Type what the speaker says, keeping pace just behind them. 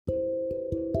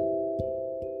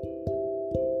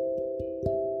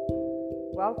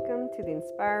Welcome to the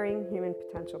Inspiring Human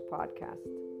Potential podcast.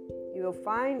 You will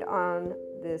find on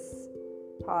this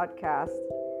podcast,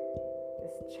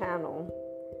 this channel,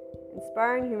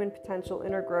 Inspiring Human Potential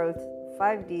Inner Growth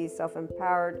 5D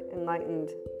Self-Empowered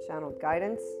Enlightened Channeled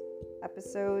Guidance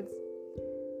episodes,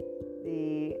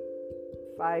 the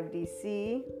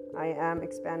 5DC I Am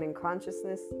Expanding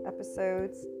Consciousness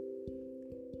episodes,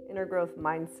 Inner Growth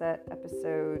Mindset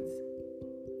episodes,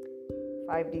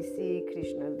 5DC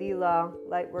Krishna Lila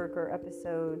Lightworker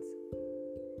episodes,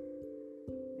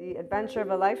 The Adventure of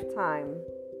a Lifetime,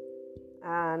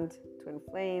 and Twin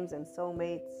Flames and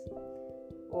Soulmates,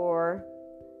 or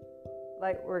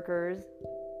Lightworkers,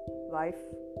 Life,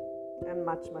 and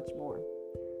much, much more.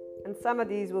 And some of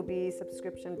these will be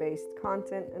subscription-based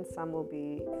content and some will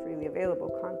be freely available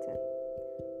content.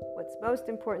 What's most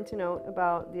important to note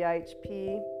about the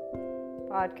IHP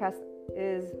podcast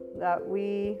is that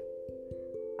we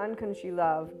unconsciously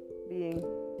love being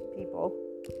people.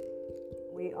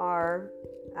 We are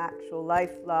actual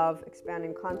life, love,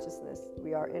 expanding consciousness.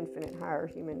 We are infinite higher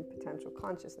human potential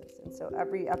consciousness. And so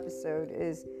every episode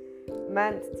is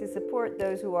meant to support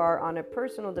those who are on a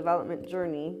personal development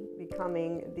journey,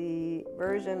 becoming the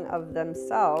version of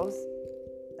themselves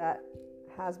that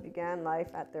has began life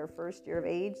at their first year of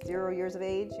age, 0 years of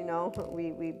age.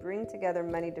 We bring together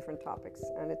many different topics,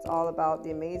 and it's all about the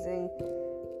amazing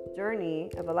journey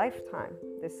of a lifetime,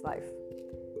 this life.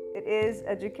 It is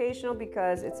educational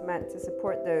because it's meant to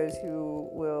support those who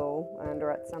will, and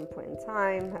or at some point in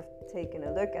time, have taken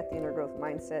a look at the inner growth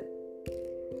mindset.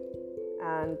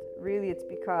 And really it's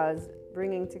because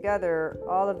bringing together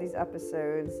all of these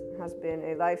episodes has been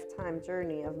a lifetime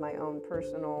journey of my own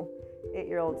personal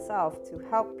 8-year-old self to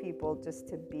help people just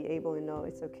to be able to know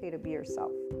it's okay to be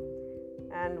yourself.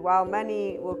 And while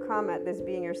many will come at this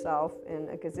being yourself in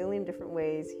a gazillion different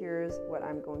ways, here's what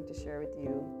I'm going to share with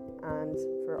you. And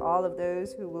for all of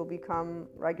those who will become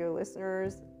regular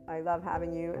listeners, I love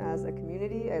having you as a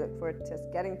community. I look forward to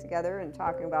getting together and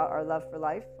talking about our love for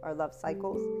life, our love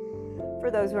cycles. For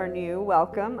those who are new,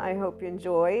 welcome. I hope you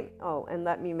enjoy. Oh, and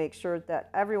let me make sure that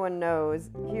everyone knows,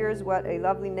 here's what a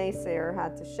lovely naysayer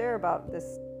had to share about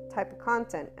this type of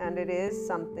content. And it is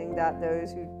something that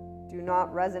those who do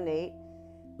not resonate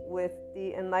with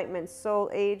the Enlightenment Soul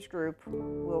age group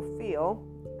will feel,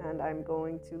 and I'm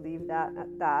going to leave that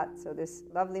at that. So this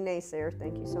lovely naysayer,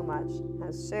 thank you so much,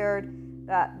 has shared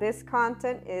that this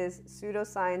content is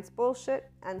pseudoscience bullshit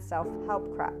and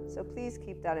self-help crap. So please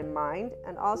keep that in mind,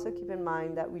 and also keep in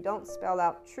mind that we don't spell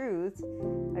out truth.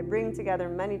 I bring together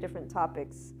many different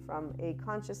topics from a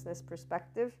consciousness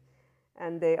perspective,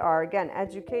 and they are, again,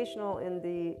 educational in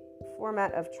the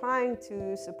format of trying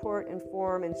to support,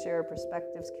 inform, and share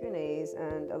perspectives, Q&As,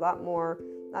 and a lot more,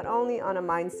 not only on a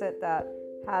mindset that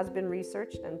has been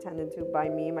researched and tended to by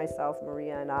me, myself,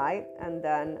 Maria, and I, and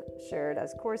then shared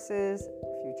as courses,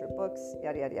 future books,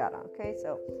 yada, yada, yada. Okay,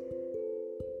 so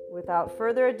without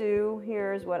further ado,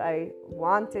 here's what I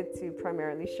wanted to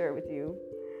primarily share with you.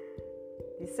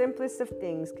 The simplest of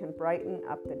things can brighten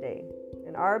up the day.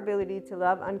 And our ability to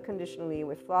love unconditionally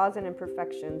with flaws and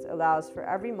imperfections allows for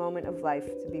every moment of life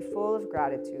to be full of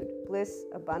gratitude, bliss,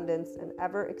 abundance, and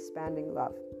ever-expanding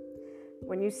love.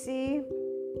 When you see,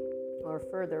 or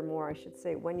furthermore, I should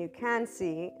say, when you can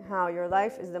see how your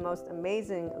life is the most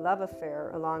amazing love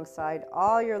affair alongside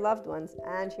all your loved ones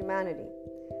and humanity,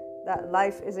 that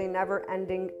life is a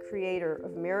never-ending creator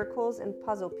of miracles and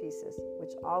puzzle pieces,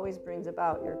 which always brings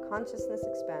about your consciousness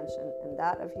expansion and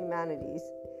that of humanity's.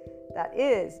 That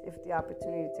is, if the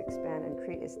opportunity to expand and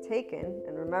create is taken.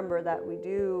 And remember that we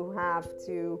do have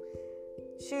to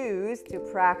choose to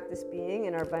practice being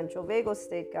in our ventral vagal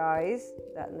state, guys,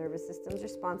 that nervous system's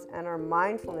response, and our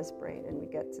mindfulness brain. And we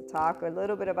get to talk a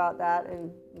little bit about that in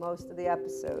most of the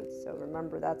episodes. So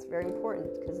remember, that's very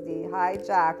important, because the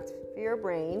hijacked fear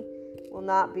brain will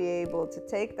not be able to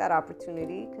take that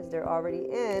opportunity because they're already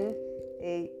in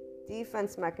a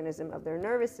defense mechanism of their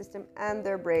nervous system, and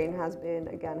their brain has been,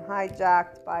 again,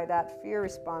 hijacked by that fear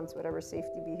response, whatever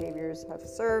safety behaviors have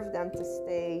served them to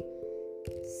stay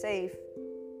safe.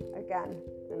 Again,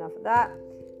 enough of that.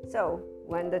 So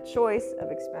when the choice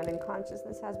of expanding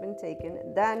consciousness has been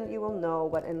taken, then you will know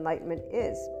what enlightenment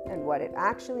is and what it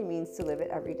actually means to live it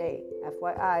every day.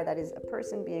 FYI, that is a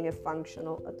person being a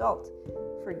functional adult.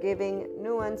 Forgiving,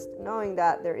 nuanced, knowing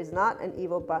that there is not an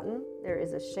evil button, there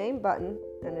is a shame button,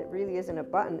 and it really isn't a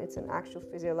button, it's an actual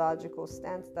physiological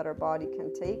stance that our body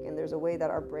can take, and there's a way that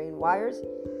our brain wires.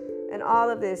 And all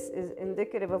of this is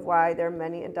indicative of why there are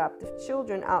many adoptive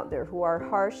children out there who are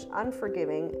harsh,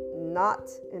 unforgiving, not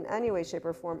in any way, shape,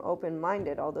 or form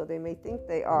open-minded, although they may think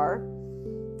they are.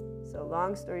 So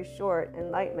long story short,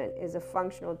 enlightenment is a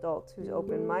functional adult who's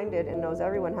open-minded and knows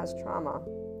everyone has trauma,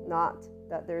 not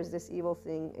that there's this evil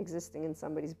thing existing in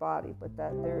somebody's body, but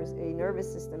that there's a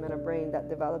nervous system and a brain that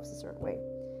develops a certain way.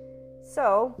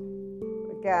 So,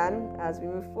 again, as we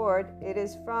move forward, it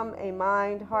is from a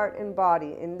mind, heart, and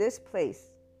body in this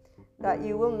place that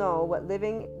you will know what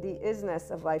living the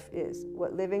isness of life is,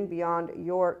 what living beyond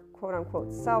your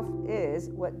quote-unquote self is,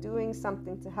 what doing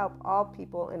something to help all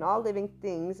people and all living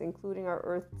things, including our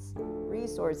Earth's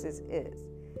resources, is.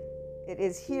 It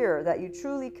is here that you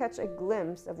truly catch a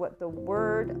glimpse of what the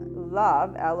word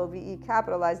love, L-O-V-E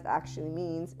capitalized, actually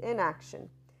means in action,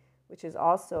 which is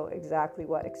also exactly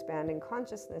what expanding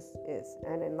consciousness is.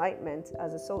 And enlightenment,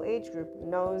 as a soul age group,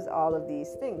 knows all of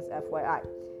these things, FYI.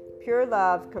 Pure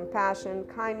love, compassion,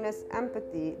 kindness,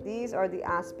 empathy, these are the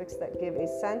aspects that give a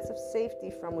sense of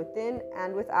safety from within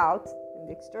and without, in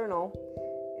the external.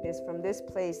 It is from this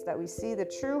place that we see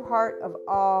the true heart of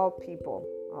all people.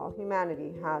 All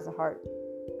humanity has a heart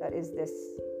that is this.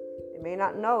 They may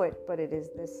not know it, but it is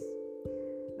this.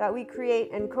 That we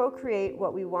create and co-create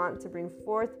what we want to bring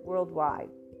forth worldwide.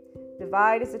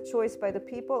 Divide is a choice by the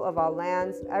people of all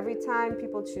lands. Every time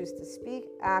people choose to speak,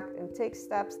 act, and take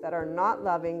steps that are not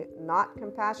loving, not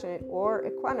compassionate, or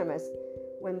equanimous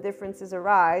when differences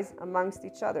arise amongst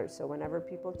each other. So whenever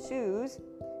people choose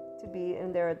to be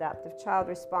in their adaptive child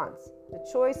response, the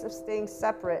choice of staying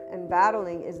separate and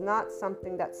battling is not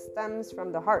something that stems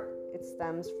from the heart. It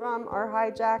stems from our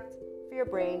hijacked fear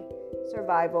brain,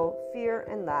 survival, fear,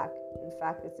 and lack. In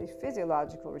fact, it's a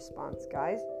physiological response,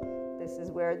 guys. This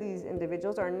is where these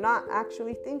individuals are not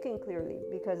actually thinking clearly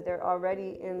because they're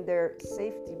already in their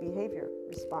safety behavior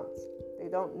response. They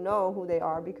don't know who they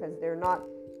are because they're not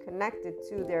connected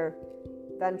to their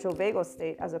ventral vagal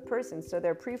state as a person. So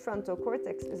their prefrontal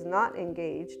cortex is not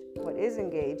engaged. What is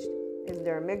engaged is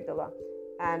their amygdala.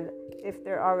 And if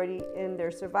they're already in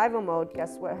their survival mode,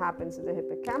 guess what happens to the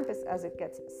hippocampus as it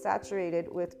gets saturated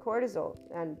with cortisol?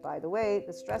 And by the way,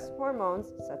 the stress hormones,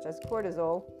 such as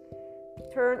cortisol,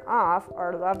 turn off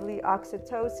our lovely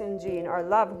oxytocin gene, our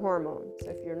love hormone. So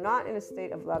if you're not in a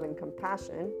state of love and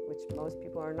compassion, which most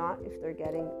people are not if they're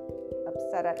getting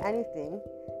upset at anything,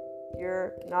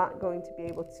 you're not going to be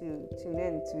able to tune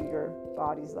in to your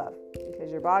body's love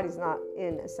because your body's not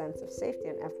in a sense of safety.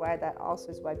 And FYI, that also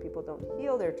is why people don't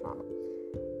heal their trauma.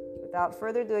 Without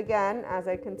further ado, again, as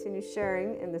I continue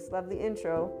sharing in this lovely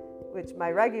intro, which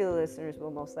my regular listeners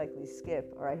will most likely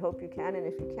skip, or I hope you can, and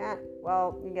if you can't,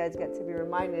 well, you guys get to be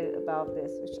reminded about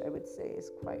this, which I would say is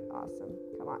quite awesome.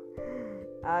 Come on.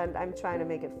 And I'm trying to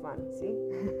make it fun, see?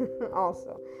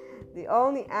 Also, the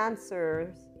only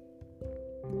answers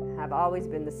have always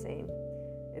been the same.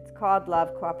 It's called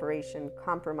love, cooperation,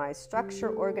 compromise,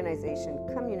 structure, organization,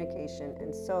 communication,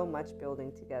 and so much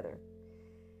building together.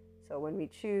 So when we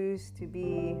choose to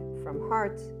be from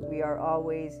heart, we are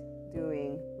always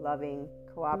doing loving,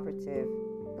 cooperative,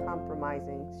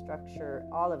 compromising, structure,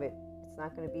 all of it. It's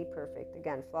not going to be perfect.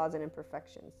 Again, flaws and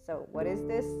imperfections. So what is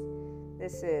this?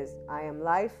 This is I am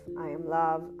life, I am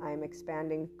love, I am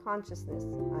expanding consciousness,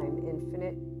 I am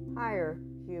infinite, higher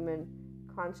human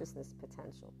consciousness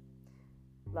potential.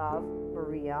 Love,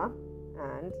 Maria.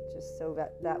 And just so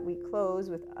that we close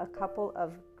with a couple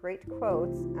of great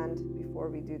quotes, and before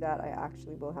we do that, I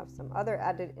actually will have some other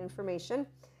added information.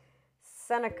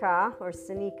 Seneca, or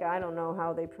Seneca, I don't know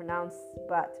how they pronounce,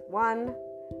 but one,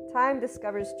 time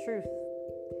discovers truth.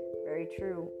 Very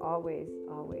true, always,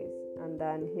 always. And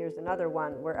then here's another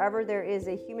one. Wherever there is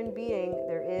a human being,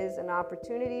 there is an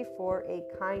opportunity for a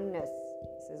kindness.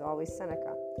 This is always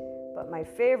Seneca. But my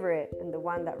favorite, and the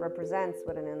one that represents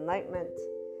what an enlightenment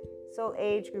soul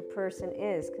age group person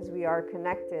is, because we are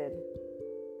connected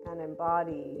and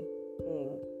embodying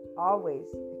always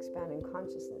expanding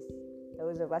consciousness.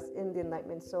 Those of us in the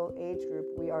enlightenment soul age group,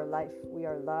 we are life, we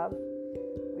are love,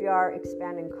 we are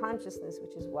expanding consciousness,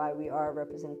 which is why we are a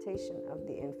representation of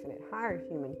the infinite higher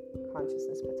human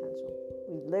consciousness potential.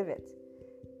 We live it.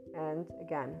 And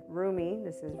again, Rumi,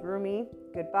 this is Rumi,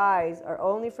 goodbyes are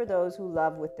only for those who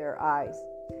love with their eyes.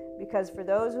 Because for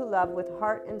those who love with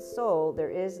heart and soul,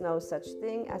 there is no such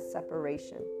thing as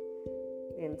separation.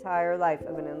 The entire life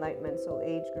of an enlightenment soul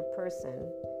age group person,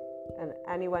 and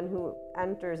anyone who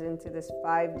enters into this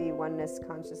 5D oneness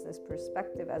consciousness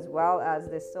perspective, as well as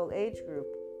this soul age group,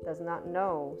 does not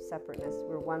know separateness.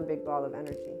 We're one big ball of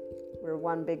energy. We're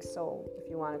one big soul, if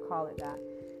you want to call it that.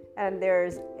 And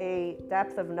there's a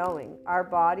depth of knowing. Our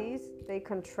bodies, they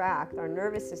contract. Our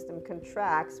nervous system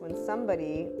contracts when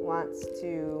somebody wants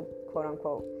to, quote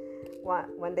unquote,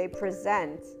 when they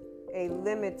present a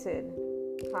limited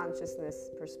consciousness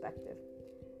perspective.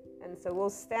 And so we'll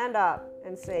stand up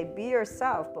and say, be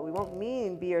yourself, but we won't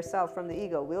mean be yourself from the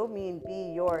ego. We'll mean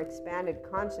be your expanded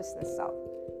consciousness self.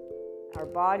 Our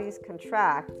bodies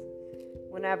contract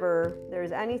whenever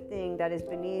there's anything that is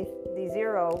beneath the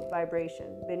zero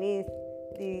vibration, beneath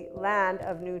the land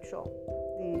of neutral,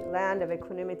 the land of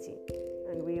equanimity.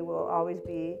 And we will always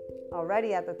be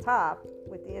already at the top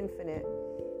with the infinite,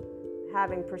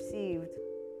 having perceived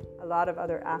a lot of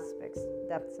other aspects,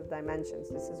 depths of dimensions.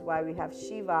 This is why we have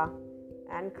Shiva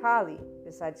and Kali,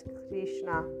 besides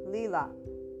Krishna Lila.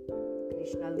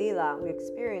 Krishna Lila, we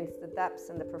experience the depths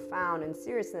and the profound and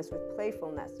seriousness with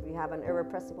playfulness. We have an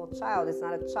irrepressible child. It's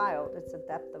not a child, it's the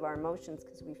depth of our emotions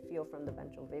because we feel from the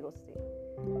ventral vagal state.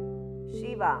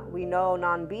 Shiva, we know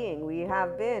non-being. We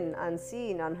have been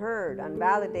unseen, unheard,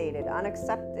 unvalidated,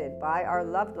 unaccepted by our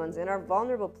loved ones in our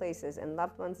vulnerable places. And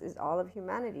loved ones is all of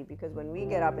humanity, because when we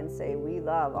get up and say we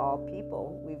love all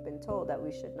people, we've been told that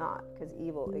we should not, because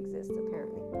evil exists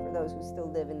apparently for those who still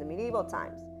live in the medieval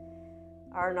times.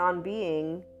 Our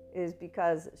non-being is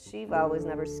because Shiva was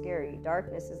never scary.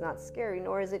 Darkness is not scary,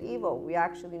 nor is it evil. We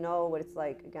actually know what it's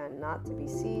like, again, not to be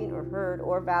seen or heard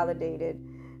or validated.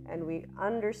 And we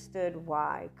understood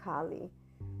why, Kali,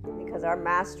 because our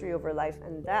mastery over life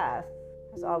and death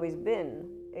has always been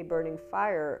a burning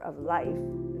fire of life,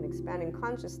 an expanding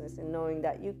consciousness, and knowing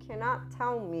that you cannot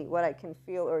tell me what I can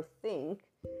feel or think.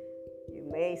 You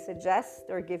may suggest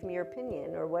or give me your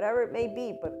opinion or whatever it may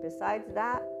be, but besides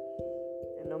that,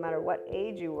 and no matter what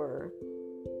age you were,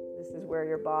 this is where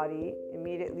your body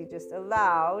immediately just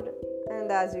allowed,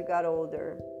 and as you got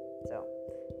older. So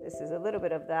this is a little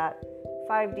bit of that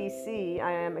 5DC,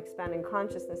 I am expanding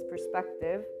consciousness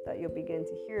perspective that you'll begin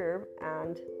to hear.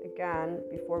 And again,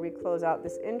 before we close out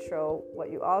this intro,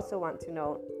 what you also want to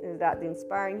know is that the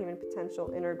Inspiring Human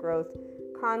Potential Inner Growth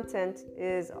content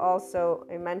is also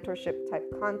a mentorship type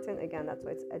content. Again, that's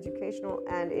why it's educational,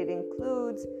 and it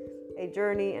includes a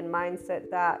journey and mindset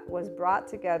that was brought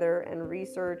together and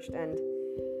researched and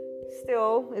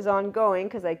still is ongoing,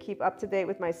 because I keep up to date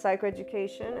with my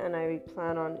psychoeducation, and I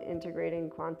plan on integrating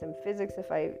quantum physics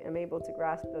if I am able to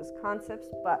grasp those concepts.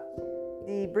 But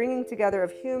the bringing together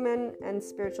of human and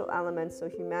spiritual elements, so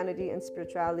humanity and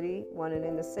spirituality, one and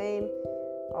in the same,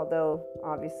 although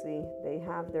obviously they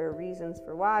have their reasons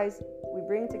for whys, we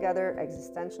bring together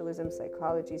existentialism,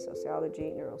 psychology,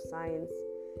 sociology, neuroscience.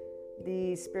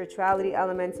 The spirituality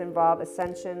elements involve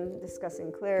ascension,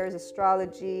 discussing clairs,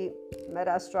 astrology,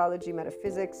 meta-astrology,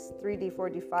 metaphysics, 3D,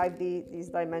 4D, 5D, these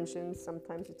dimensions.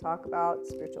 Sometimes we talk about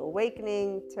spiritual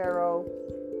awakening, tarot,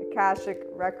 Akashic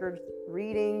record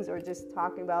readings, or just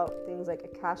talking about things like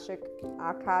Akashic,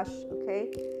 Akash,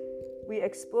 okay? We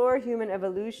explore human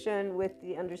evolution with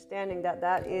the understanding that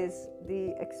that is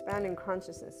the expanding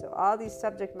consciousness. So all these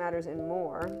subject matters and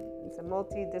more. It's a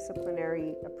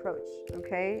multidisciplinary approach,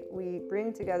 okay? We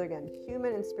bring together, again,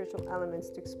 human and spiritual elements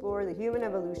to explore the human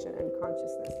evolution and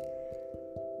consciousness.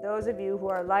 Those of you who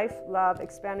are life, love,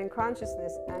 expanding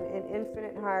consciousness, and in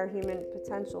infinite higher human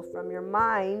potential from your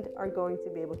mind are going to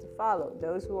be able to follow.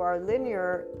 Those who are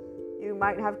linear, you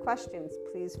might have questions.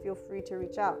 Please feel free to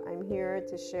reach out. I'm here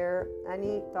to share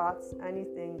any thoughts,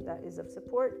 anything that is of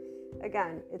support.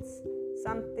 Again, it's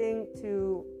something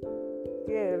to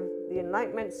give the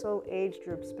Enlightenment Soul Age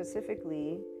group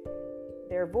specifically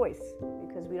their voice,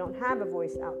 because we don't have a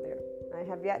voice out there. I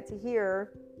have yet to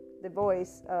hear the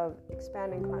voice of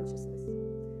expanding consciousness.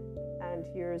 And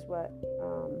here's what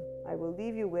I will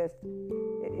leave you with.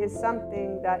 It is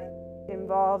something that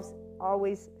involves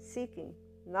always seeking,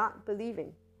 not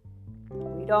believing.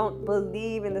 We don't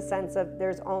believe in the sense of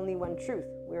there's only one truth.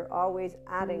 We're always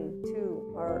adding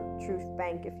to our truth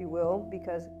bank, if you will,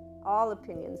 because all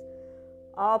opinions,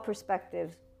 all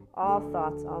perspectives, all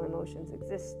thoughts, all emotions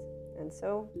exist. And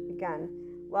so, again,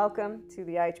 welcome to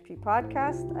the IHP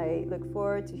podcast. I look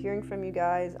forward to hearing from you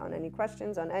guys on any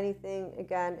questions, on anything.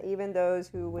 Again, even those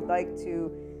who would like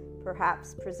to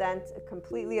perhaps present a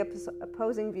completely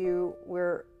opposing view,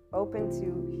 we're open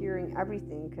to hearing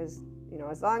everything, because, you know,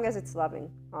 as long as it's loving,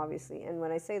 obviously. And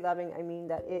when I say loving, I mean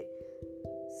that it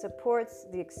supports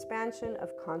the expansion of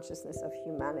consciousness of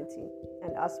humanity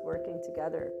and us working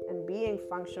together and being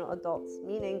functional adults,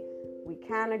 meaning we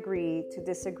can agree to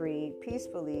disagree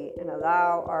peacefully and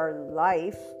allow our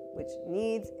life, which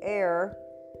needs air,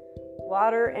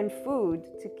 water, and food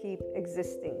to keep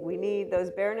existing. We need those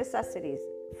bare necessities.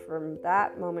 From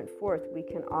that moment forth, we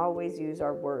can always use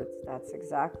our words. That's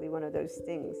exactly one of those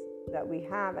things that we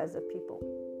have as a people.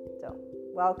 So,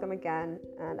 welcome again,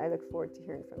 and I look forward to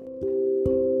hearing from you.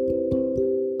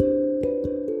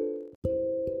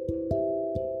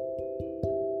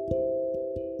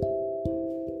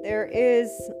 there is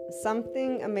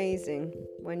something amazing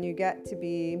when you get to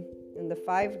be in the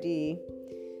 5D,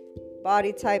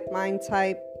 body type, mind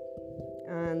type,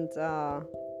 and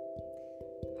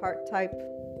heart type,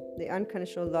 the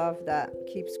unconditional love that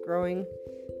keeps growing.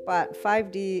 But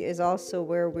 5D is also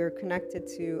where we're connected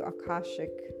to Akashic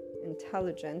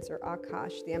intelligence, or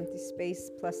Akash, the empty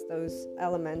space, plus those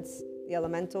elements, the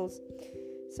elementals.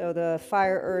 So the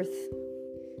fire, earth,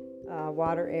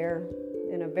 water, air,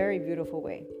 in a very beautiful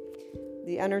way.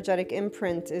 The energetic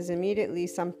imprint is immediately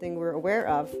something we're aware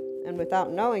of, and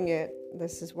without knowing it,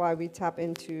 this is why we tap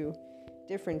into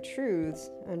different truths,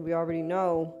 and we already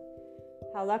know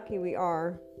how lucky we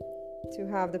are to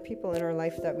have the people in our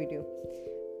life that we do.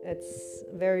 It's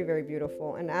very, very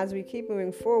beautiful. And as we keep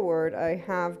moving forward, I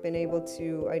have been able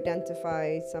to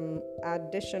identify some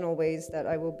additional ways that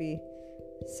I will be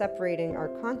separating our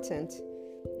content.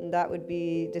 And that would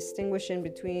be distinguishing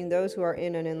between those who are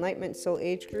in an enlightenment soul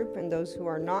age group and those who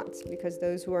are not, because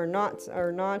those who are not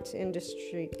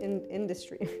industry.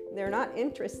 They're not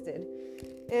interested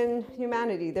in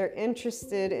humanity. They're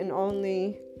interested in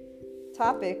only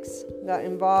topics that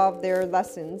involve their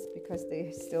lessons, because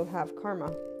they still have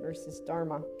karma versus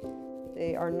dharma.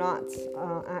 They are not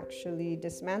actually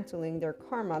dismantling their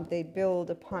karma. They build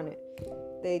upon it.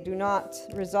 They do not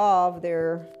resolve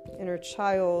their inner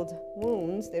child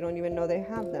wounds. They don't even know they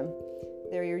have them.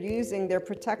 They're using their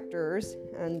protectors,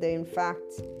 and they in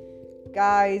fact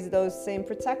guise those same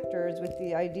protectors with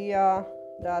the idea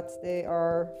that they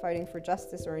are fighting for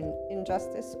justice or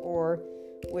injustice, or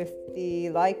with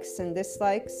the likes and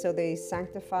dislikes. So they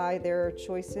sanctify their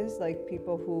choices, like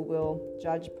people who will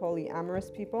judge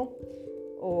polyamorous people,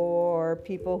 or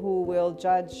people who will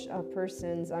judge a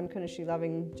person's unconditionally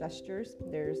loving gestures.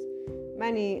 There's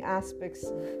many aspects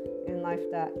in life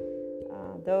that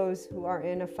those who are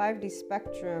in a 5D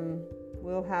spectrum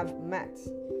will have met,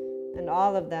 and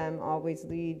all of them always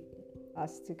lead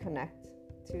us to connect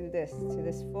to this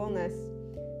fullness,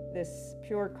 this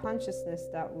pure consciousness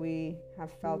that we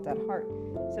have felt at heart.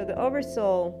 So the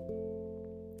Oversoul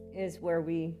is where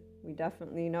we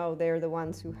definitely know they're the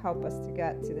ones who help us to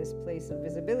get to this place of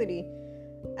visibility.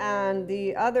 And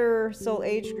the other soul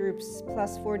age groups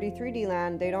plus 4D, 3D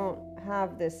land, they don't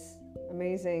have this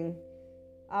amazing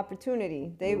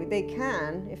opportunity. They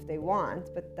can if they want,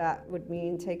 but that would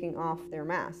mean taking off their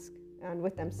mask, and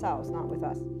with themselves, not with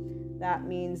us. That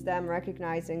means them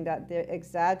recognizing that the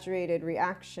exaggerated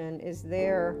reaction is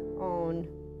their own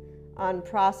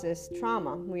unprocessed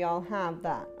trauma. We all have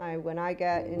that. When I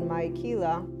get in my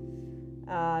Kila,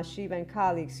 Shiva and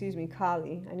Kali,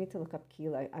 Kali. I need to look up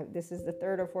Kila. This is the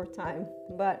third or fourth time.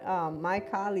 But my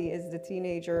Kali is the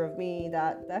teenager of me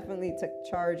that definitely took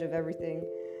charge of everything.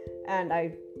 And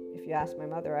if you ask my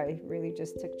mother, I really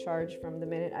just took charge from the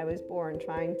minute I was born,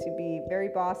 trying to be very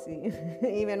bossy,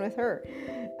 even with her.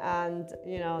 And,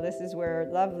 this is where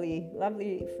lovely,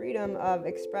 lovely freedom of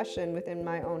expression within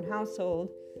my own household.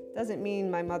 Doesn't mean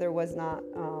my mother was not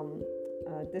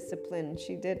disciplined.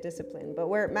 She did discipline, but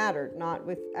where it mattered, not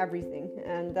with everything.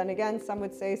 And then again, some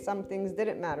would say some things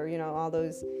didn't matter. All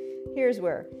those, here's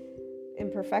where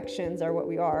imperfections are what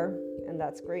we are. And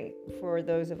that's great for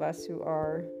those of us who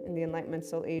are in the Enlightenment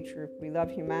Soul Age group. We love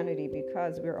humanity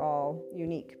because we're all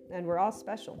unique and we're all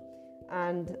special.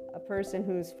 And a person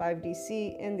who's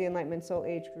 5DC in the Enlightenment Soul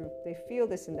Age group, they feel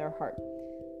this in their heart.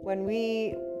 When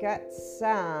we get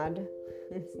sad,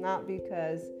 it's not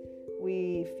because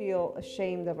we feel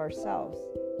ashamed of ourselves.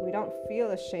 We don't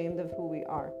feel ashamed of who we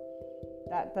are.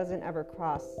 That doesn't ever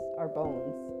cross our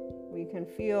bones. We can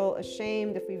feel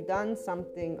ashamed if we've done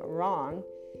something wrong,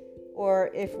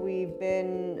 or if we've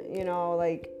been,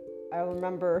 I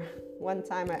remember one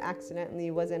time I accidentally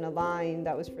was in a line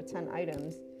that was for 10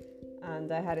 items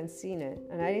and I hadn't seen it.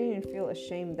 And I didn't even feel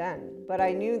ashamed then. But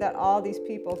I knew that all these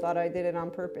people thought I did it on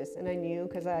purpose. And I knew,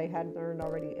 because I had learned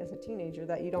already as a teenager,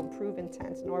 that you don't prove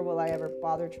intent, nor will I ever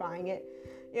bother trying it.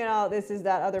 This is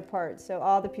that other part. So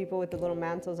all the people with the little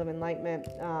mantles of enlightenment,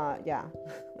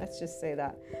 let's just say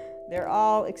that. They're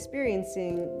all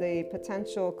experiencing the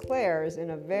potential clairs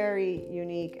in a very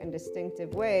unique and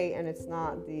distinctive way, and it's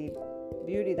not the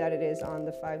beauty that it is on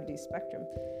the 5D spectrum.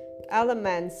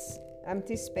 Elements,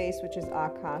 empty space, which is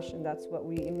Akash, and that's what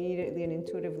we immediately and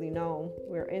intuitively know.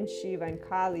 We're in Shiva and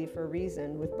Kali for a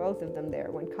reason, with both of them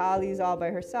there. When Kali's all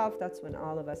by herself, that's when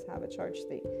all of us have a charge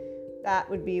state. That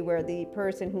would be where the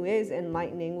person who is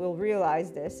enlightening will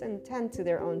realize this and tend to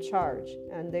their own charge.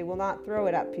 And they will not throw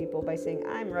it at people by saying,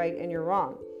 I'm right and you're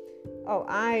wrong. Oh,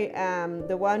 I am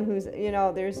the one who's,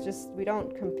 we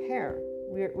don't compare.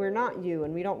 We're not you,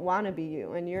 and we don't want to be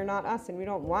you. And you're not us, and we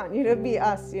don't want you to be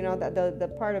us. That the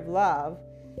part of love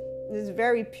is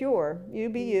very pure. You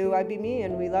be you, I be me,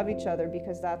 and we love each other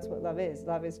because that's what love is.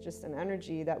 Love is just an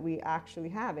energy that we actually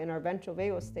have in our ventral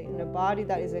vagal state, in a body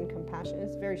that is in compassion.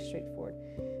 It's very straightforward.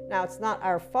 Now, it's not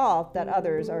our fault that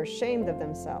others are ashamed of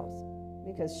themselves,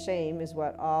 because shame is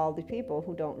what all the people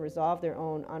who don't resolve their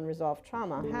own unresolved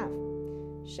trauma have.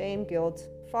 Shame, guilt,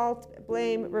 fault,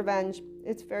 blame, revenge.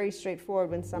 It's very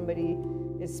straightforward when somebody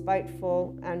is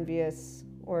spiteful, envious,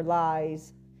 or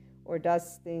lies, or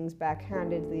does things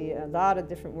backhandedly. A lot of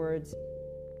different words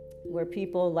where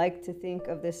people like to think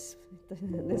of this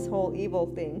whole evil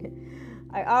thing.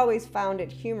 I always found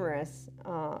it humorous,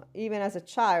 even as a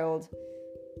child,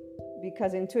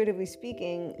 because intuitively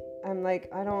speaking, I'm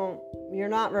like, you're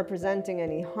not representing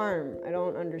any harm. I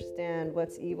don't understand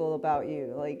what's evil about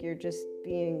you. Like, you're just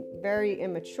being very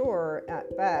immature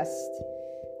at best.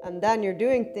 And then you're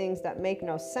doing things that make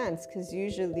no sense, because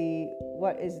usually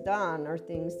what is done are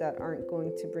things that aren't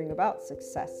going to bring about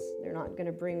success. They're not going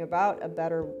to bring about a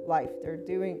better life.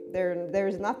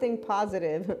 There's nothing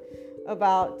positive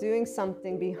about doing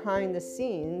something behind the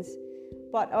scenes.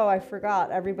 But, I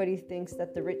forgot, everybody thinks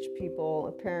that the rich people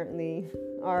apparently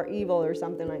are evil or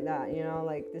something like that,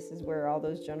 like this is where all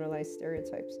those generalized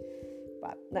stereotypes.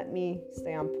 But let me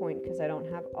stay on point, because I don't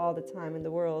have all the time in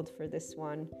the world for this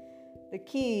one. The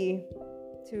key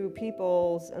to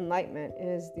people's enlightenment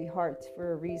is the heart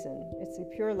for a reason. It's a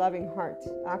pure loving heart.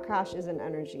 Akash is an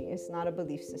energy. It's not a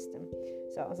belief system.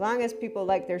 So as long as people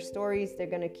like their stories, they're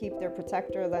going to keep their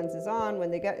protector lenses on.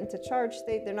 When they get into charge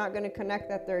state, they're not going to connect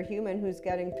that they're a human who's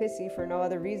getting pissy for no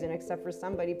other reason except for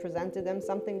somebody presented them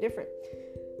something different.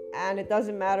 And it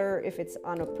doesn't matter if it's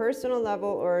on a personal level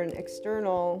or an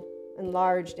external,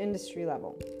 enlarged industry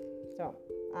level. So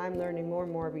I'm learning more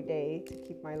and more every day to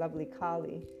keep my lovely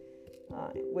Kali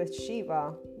with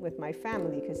Shiva, with my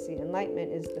family, because see,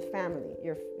 enlightenment is the family.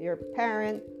 Your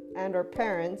parent and or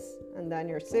parents, and then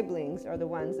your siblings are the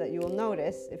ones that you will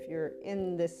notice if you're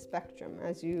in this spectrum,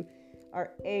 as you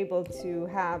are able to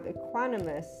have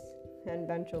equanimous and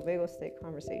ventral vagal state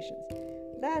conversations.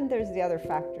 Then there's the other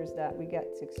factors that we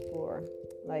get to explore,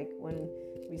 like when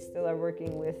we still are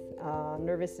working with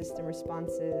nervous system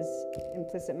responses,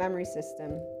 implicit memory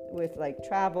system, with like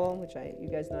travel, which you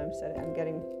guys know I'm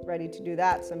getting ready to do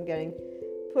that. So I'm getting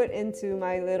put into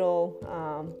my little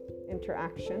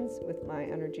interactions with my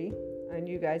energy, and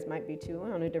you guys might be too,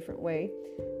 on a different way,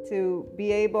 to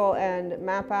be able and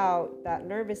map out that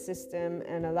nervous system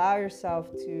and allow yourself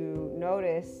to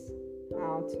notice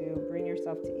how to bring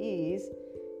yourself to ease.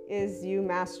 Is you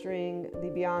mastering the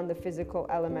beyond the physical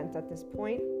element at this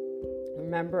point.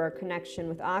 Remember, our connection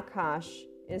with Akash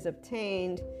is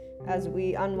obtained as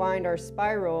we unwind our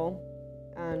spiral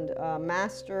and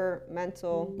master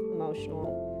mental,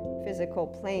 emotional, physical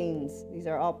planes. These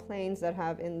are all planes that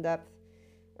have in-depth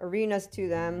arenas to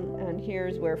them. And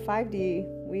here's where 5D,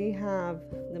 we have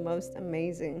the most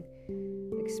amazing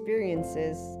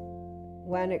experiences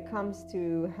when it comes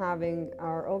to having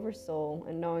our oversoul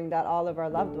and knowing that all of our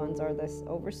loved ones are this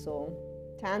oversoul,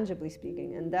 tangibly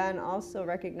speaking, and then also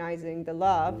recognizing the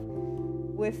love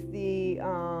with the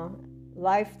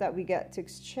life that we get to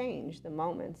exchange, the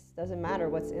moments. Doesn't matter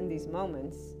what's in these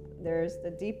moments. There's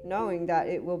the deep knowing that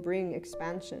it will bring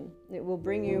expansion. It will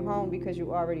bring you home because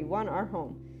you already won our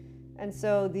home. And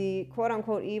so the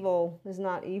quote-unquote evil is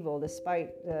not evil,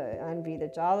 despite the envy.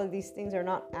 All of these things are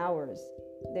not ours.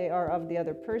 They are of the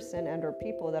other person and or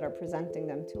people that are presenting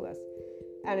them to us.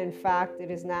 And in fact, it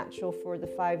is natural for the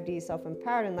 5D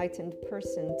self-empowered enlightened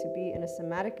person to be in a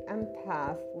somatic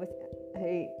empath with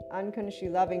a unconsciously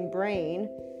loving brain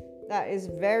that is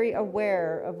very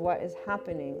aware of what is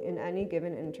happening in any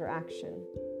given interaction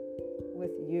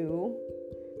with you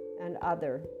and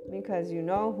other, because you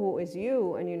know who is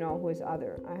you and you know who is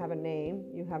other. I have a name,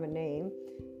 you have a name.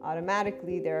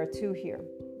 Automatically, there are two here.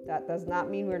 That does not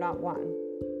mean we're not one,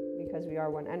 because we are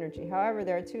one energy. However,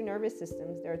 there are two nervous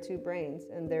systems, there are two brains,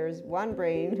 and there's one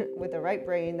brain with a right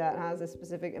brain that has a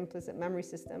specific implicit memory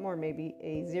system, or maybe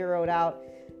a zeroed out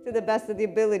to the best of the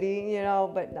ability,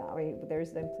 but no,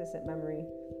 there's the implicit memory.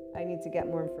 I need to get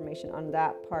more information on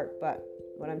that part, but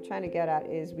what I'm trying to get at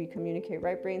is we communicate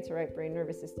right brain to right brain,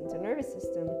 nervous system to nervous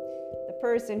system. The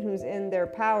person who's in their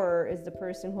power is the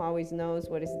person who always knows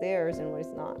what is theirs and what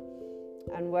is not.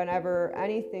 And whenever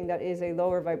anything that is a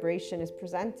lower vibration is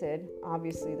presented,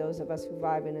 obviously those of us who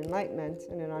vibe in enlightenment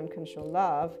and in unconditional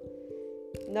love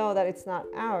know that it's not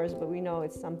ours, but we know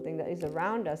it's something that is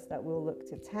around us that we'll look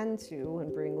to tend to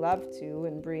and bring love to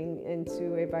and bring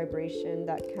into a vibration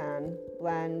that can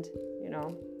blend,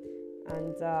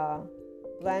 and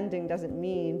blending doesn't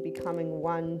mean becoming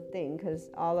one thing, because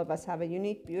all of us have a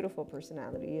unique, beautiful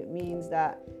personality. It means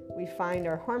that we find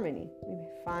our harmony. We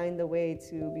find the way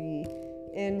to be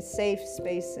in safe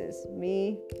spaces.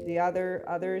 Me, the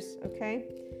others, okay?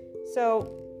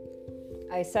 So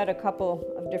I said a couple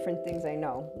of different things I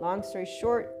know. Long story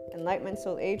short, Enlightenment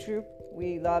Soul Age Group,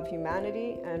 we love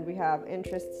humanity and we have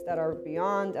interests that are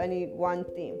beyond any one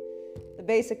theme. The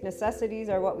basic necessities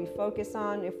are what we focus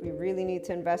on. If we really need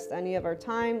to invest any of our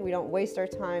time, we don't waste our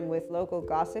time with local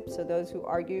gossip. So those who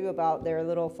argue about their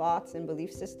little thoughts and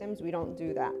belief systems, we don't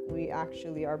do that. We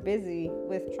actually are busy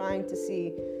with trying to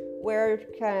see where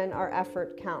can our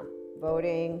effort count.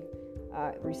 Voting,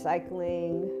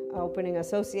 recycling, opening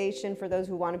association for those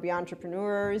who want to be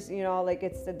entrepreneurs, like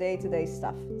it's the day-to-day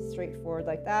stuff, straightforward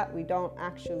like that. We don't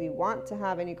actually want to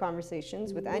have any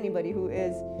conversations with anybody who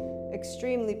is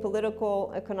extremely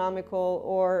political, economical,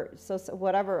 or so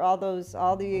whatever, I'm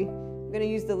going to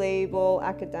use the label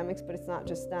academics, but it's not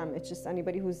just them. It's just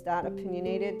anybody who's that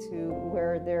opinionated to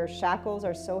where their shackles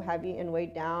are so heavy and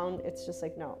weighed down. It's just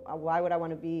like, no, why would I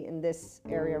want to be in this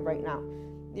area right now?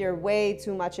 You're way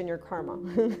too much in your karma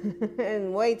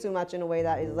and way too much in a way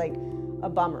that is like a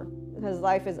bummer, because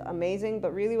life is amazing.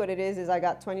 But really what it is I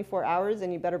got 24 hours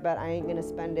and you better bet I ain't going to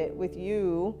spend it with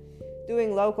you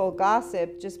doing local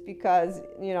gossip just because,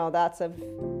 that's of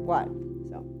what?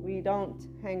 So we don't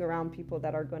hang around people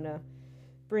that are going to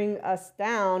bring us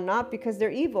down, not because they're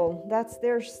evil. That's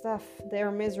their stuff.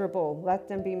 They're miserable. Let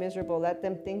them be miserable. Let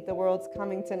them think the world's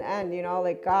coming to an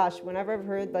end. Gosh, whenever I've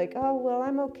heard oh, well,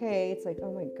 I'm okay. It's like,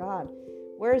 oh my God,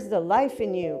 where's the life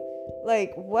in you?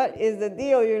 What is the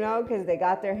deal, because they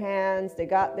got their hands, they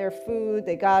got their food,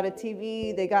 they got a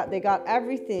TV, they got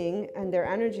everything, and their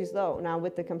energy's low. Now,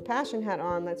 with the compassion hat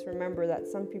on, let's remember that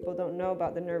some people don't know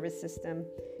about the nervous system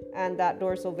and that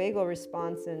dorsal vagal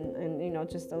response and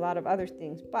just a lot of other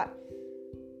things. But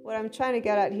what I'm trying to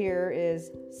get at here is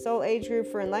Soul Age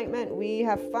Group for Enlightenment. We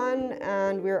have fun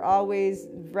and we're always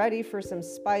ready for some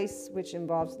spice, which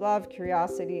involves love,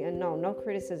 curiosity, and no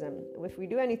criticism. If we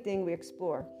do anything, we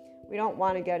explore. We don't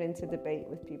want to get into debate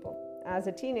with people. As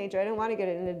a teenager, I didn't want to get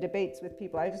into debates with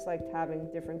people. I just liked having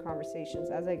different conversations.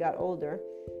 As I got older,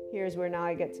 here's where now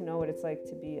I get to know what it's like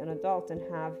to be an adult and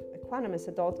have equanimous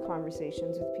adult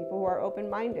conversations with people who are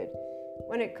open-minded.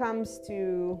 When it comes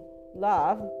to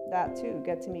love, that too,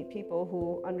 get to meet people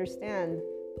who understand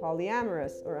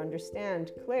polyamorous or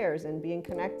understand clairs and being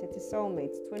connected to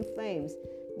soulmates, twin flames,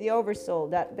 the oversoul,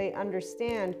 that they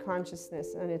understand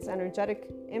consciousness and its energetic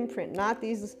imprint, not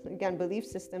these, again, belief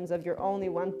systems of you're only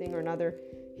one thing or another.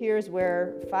 Here's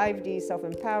where 5D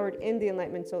self-empowered in the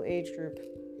Enlightenment Soul Age Group.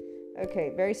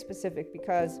 Okay, very specific,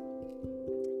 because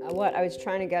what I was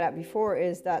trying to get at before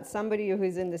is that somebody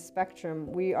who's in the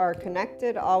spectrum, we are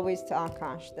connected always to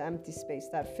Akash, the empty space,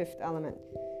 that fifth element.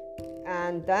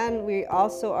 And then we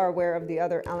also are aware of the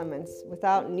other elements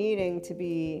without needing to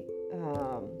be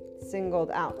singled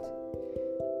out.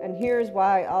 And here's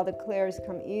why all the clairs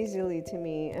come easily to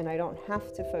me and I don't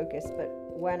have to focus. But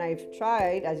when I've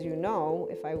tried, as you know,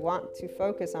 if I want to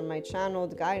focus on my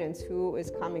channeled guidance, who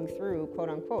is coming through, quote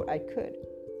unquote, I could.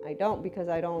 I don't, because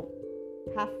I don't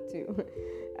have to.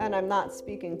 And I'm not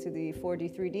speaking to the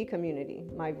 4D, 3D community.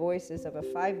 My voice is of a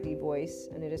 5D voice,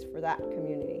 and it is for that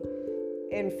community.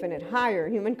 Infinite, higher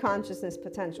human consciousness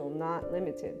potential, not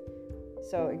limited.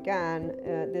 So again,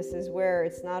 this is where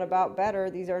it's not about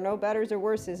better. These are no betters or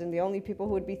worses, and the only people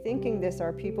who would be thinking this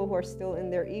are people who are still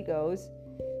in their egos,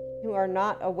 who are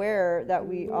not aware that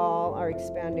we all are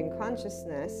expanding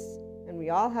consciousness, and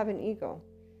we all have an ego.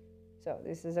 So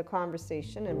this is a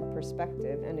conversation and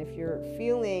perspective, and if you're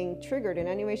feeling triggered in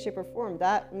any way, shape, or form,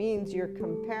 that means you're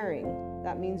comparing.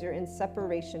 That means you're in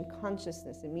separation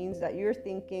consciousness. It means that you're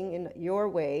thinking in your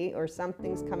way, or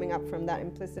something's coming up from that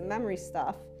implicit memory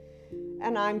stuff,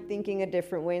 and I'm thinking a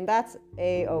different way, and that's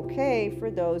a-okay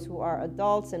for those who are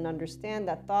adults and understand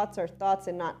that thoughts are thoughts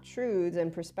and not truths,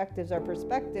 and perspectives are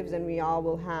perspectives, and we all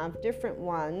will have different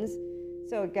ones.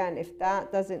 So again, if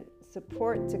that doesn't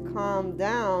support to calm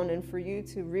down and for you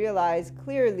to realize,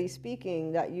 clearly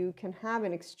speaking, that you can have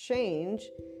an exchange,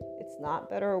 it's not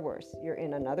better or worse. You're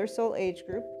in another soul age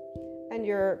group, and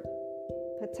you're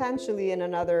potentially in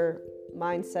another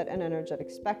mindset and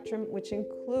energetic spectrum, which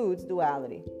includes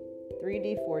duality,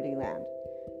 3D, 4D land.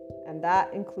 And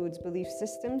that includes belief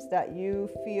systems that you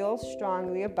feel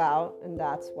strongly about, and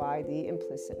that's why the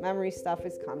implicit memory stuff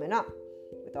is coming up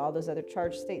with all those other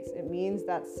charged states. It means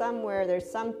that somewhere there's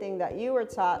something that you were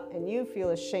taught and you feel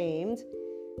ashamed,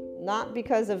 not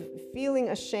because of feeling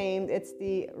ashamed, it's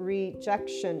the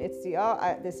rejection. It's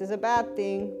the, this is a bad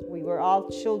thing. We were all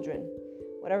children.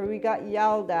 whatever we got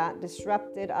yelled at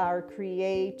disrupted our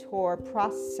creator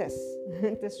process,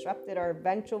 disrupted our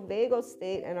ventral vagal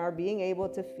state and our being able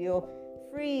to feel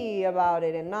free about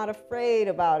it and not afraid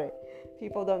about it.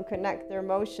 People don't connect their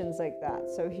emotions like that.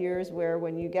 So here's where,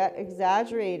 when you get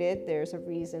exaggerated, there's a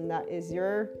reason that is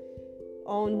your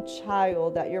own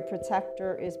child that your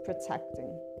protector is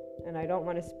protecting. And I don't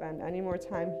want to spend any more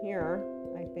time here.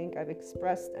 I think I've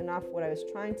expressed enough what I was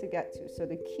trying to get to. So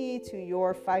the key to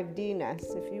your 5D-ness,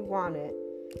 if you want it,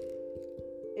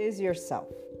 is yourself.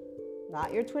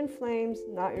 Not your twin flames,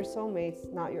 not your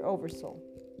soulmates, not your oversoul.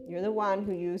 You're the one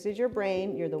who uses your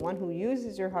brain, you're the one who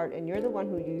uses your heart, and you're the one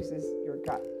who uses your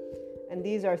gut. And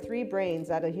these are 3 brains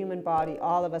that a human body,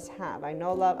 all of us have. I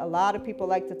know a lot of people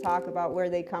like to talk about where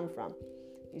they come from.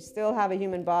 You still have a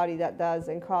human body that does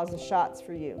and calls the shots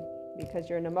for you, because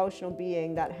you're an emotional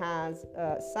being that has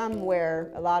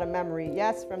somewhere a lot of memory.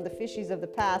 Yes, from the fishies of the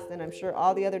past, and I'm sure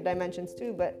all the other dimensions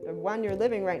too, but the one you're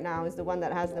living right now is the one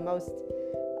that has the most,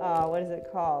 what is it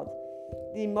called?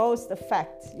 The most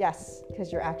effect, yes,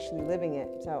 because you're actually living it.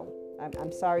 So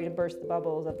I'm sorry to burst the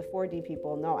bubbles of the 4D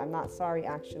people. No, I'm not sorry,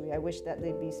 actually. I wish that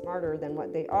they'd be smarter than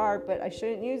what they are, but I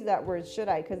shouldn't use that word, should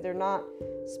I? Because they're not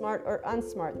smart or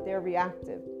unsmart. They're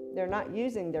reactive. They're not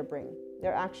using their brain.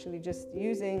 They're actually just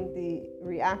using the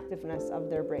reactiveness of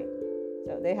their brain.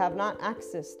 So they have not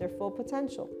accessed their full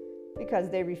potential because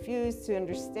they refuse to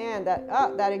understand that,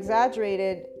 that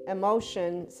exaggerated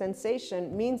emotion,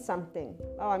 sensation means something.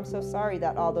 Oh, I'm so sorry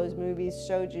that all those movies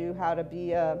showed you how to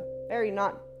be a very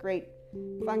not great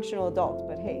functional adult,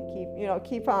 but hey,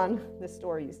 keep on the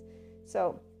stories.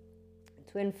 So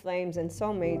twin flames and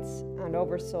soulmates and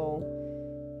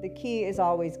oversoul, the key is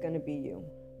always going to be you,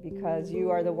 because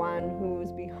you are the one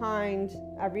who's behind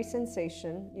every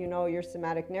sensation. You know your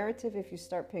somatic narrative if you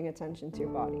start paying attention to your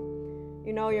body.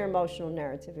 You know your emotional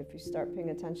narrative if you start paying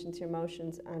attention to your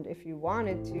emotions. And if you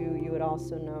wanted to, you would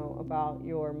also know about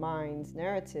your mind's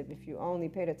narrative if you only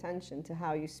paid attention to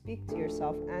how you speak to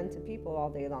yourself and to people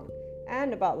all day long,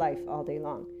 and about life all day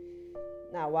long.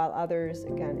 Now, while others,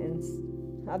 again,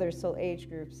 in other soul age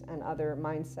groups and other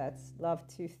mindsets love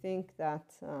to think that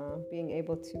being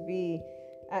able to be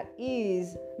at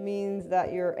ease means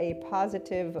that you're a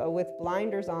positive with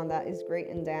blinders on, that is great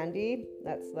and dandy.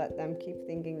 Let's let them keep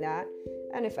thinking that.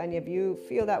 And if any of you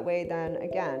feel that way, then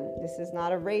again, this is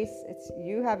not a race. It's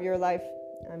you have your life.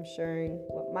 I'm sharing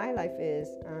what my life is,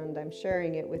 and I'm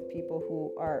sharing it with people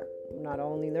who are not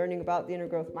only learning about the inner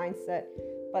growth mindset,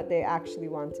 but they actually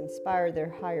want to inspire their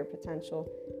higher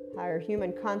potential, higher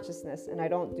human consciousness. And I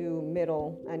don't do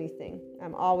middle anything.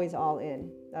 I'm always all in.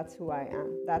 That's who I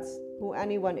am. That's who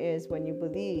anyone is when you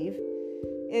believe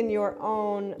in your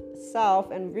own self,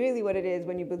 and really what it is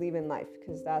when you believe in life,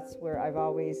 because that's where I've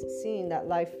always seen that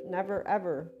life never,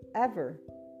 ever, ever,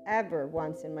 ever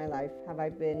once in my life have I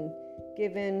been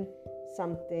given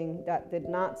something that did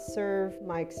not serve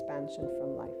my expansion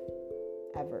from life,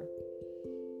 ever.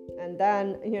 And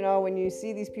then, when you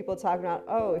see these people talking about,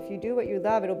 oh, if you do what you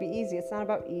love, it'll be easy. It's not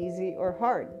about easy or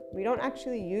hard. We don't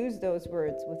actually use those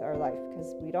words with our life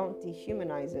because we don't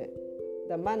dehumanize it.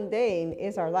 The mundane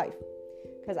is our life,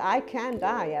 because I can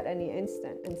die at any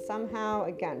instant. And somehow,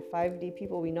 again, 5D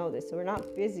people, we know this. So we're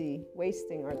not busy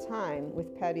wasting our time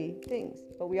with petty things,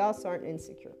 but we also aren't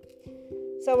insecure.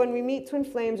 So when we meet twin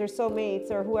flames or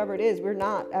soulmates or whoever it is, we're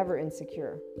not ever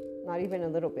insecure. Not even a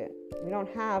little bit. We don't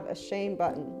have a shame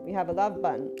button. We have a love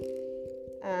button.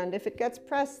 And if it gets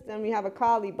pressed, then we have a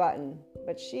Kali button.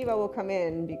 But Shiva will come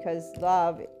in because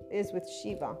love is with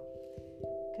Shiva.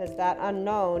 Because that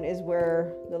unknown is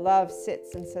where the love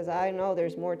sits and says, I know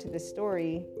there's more to this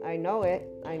story. I know it.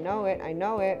 I know it. I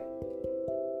know it.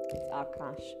 It's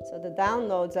Akash. So the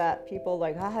downloads that people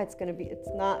like, it's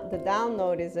not. The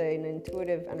download is an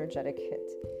intuitive, energetic hit.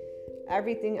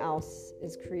 Everything else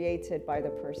is created by the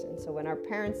person. So when our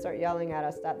parents start yelling at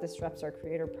us, that disrupts our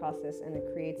creator process, and it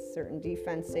creates certain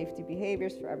defense, safety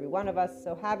behaviors for every one of us.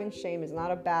 So having shame is not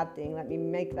a bad thing. Let me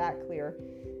make that clear.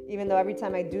 Even though every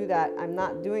time I do that, I'm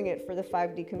not doing it for the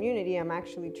 5D community. I'm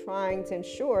actually trying to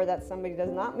ensure that somebody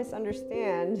does not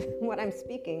misunderstand what I'm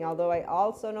speaking. Although I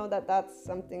also know that that's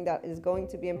something that is going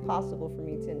to be impossible for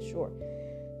me to ensure.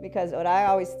 Because what I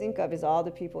always think of is all the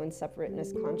people in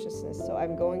separateness consciousness. So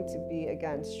I'm going to be,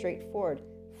 again, straightforward.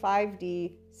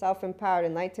 5D, self-empowered,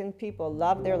 enlightened people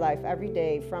love their life every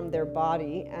day from their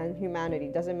body and humanity.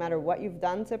 Doesn't matter what you've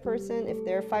done to a person. If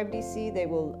they're 5DC, they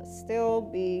will still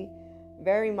be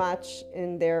very much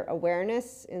in their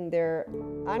awareness, in their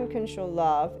uncontrolled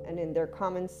love, and in their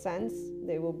common sense.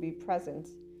 They will be present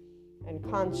and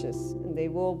conscious, and they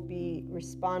will be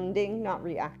responding, not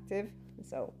reactive.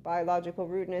 So biological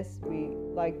rudeness, we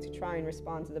like to try and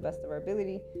respond to the best of our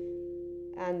ability.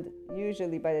 And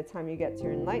usually by the time you get to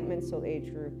your enlightenment soul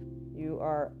age group, you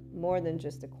are more than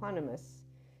just equanimous.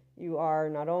 You are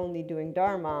not only doing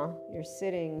Dharma, you're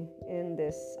sitting in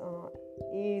this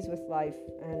ease with life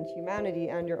and humanity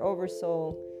and your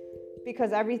oversoul,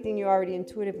 because everything you already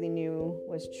intuitively knew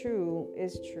was true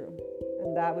is true.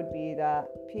 And that would be that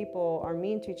people are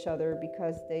mean to each other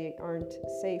because they aren't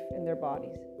safe in their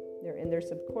bodies. They're in their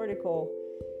subcortical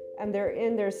and they're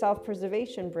in their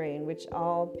self-preservation brain, which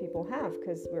all people have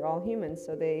because we're all humans.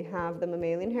 So they have the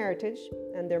mammalian heritage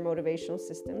and their motivational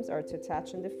systems are to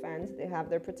attach and defend. They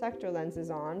have their protector lenses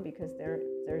on because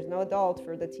there's no adult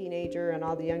for the teenager and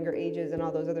all the younger ages and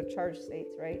all those other charged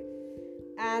states, right?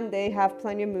 And they have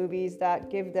plenty of movies that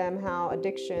give them how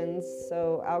addictions,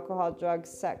 so alcohol, drugs,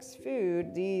 sex,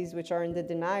 food, these which are in the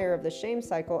denier of the shame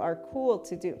cycle, are cool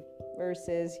to do.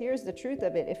 Versus, here's the truth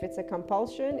of it. If it's a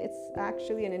compulsion, it's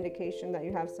actually an indication that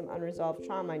you have some unresolved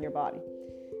trauma in your body.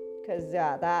 Because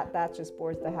that just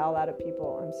bores the hell out of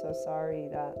people. I'm so sorry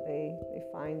that they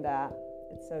find that.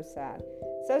 It's so sad.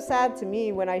 So sad to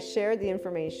me when I share the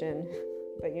information,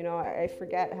 but I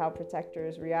forget how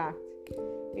protectors react.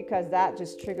 Because that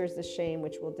just triggers the shame,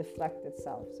 which will deflect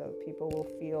itself. So people will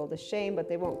feel the shame, but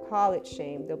they won't call it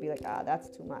shame. They'll be like, that's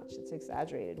too much. It's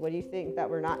exaggerated. What do you think, that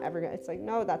we're not ever going to... It's like,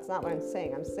 no, that's not what I'm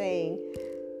saying. I'm saying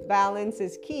balance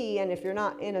is key. And if you're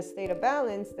not in a state of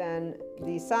balance, then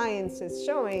the science is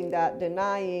showing that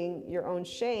denying your own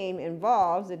shame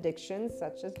involves addictions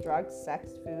such as drugs,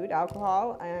 sex, food,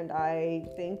 alcohol. And I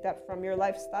think that from your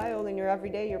lifestyle in your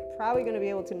everyday, you're probably going to be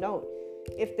able to note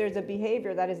if there's a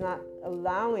behavior that is not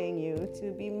allowing you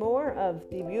to be more of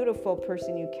the beautiful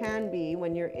person you can be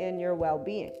when you're in your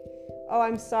well-being. Oh,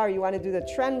 I'm sorry, you want to do the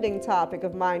trending topic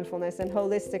of mindfulness and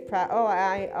holistic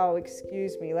practice.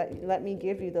 Excuse me, let me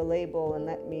give you the label and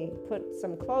let me put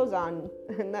some clothes on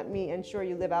and let me ensure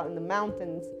you live out in the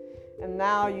mountains and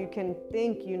now you can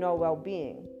think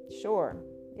well-being. Sure,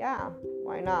 yeah,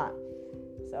 why not?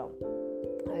 So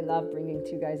I love bringing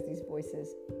to you guys these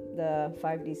voices. The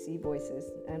 5DC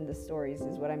voices and the stories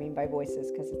is what I mean by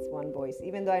voices, because it's one voice.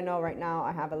 Even though I know right now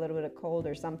I have a little bit of cold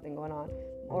or something going on,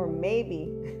 or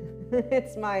maybe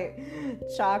it's my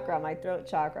chakra, my throat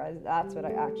chakra. That's what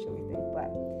I actually think.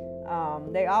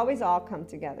 But they always all come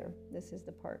together. This is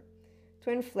the part.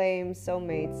 Twin flames,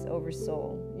 soulmates,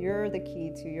 oversoul. You're the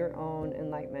key to your own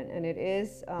enlightenment, and it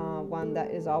is one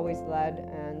that is always led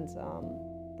and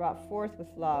brought forth with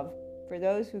love. For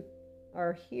those who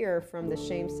are here from the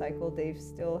shame cycle, they've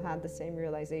still had the same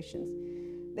realizations.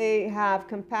 They have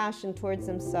compassion towards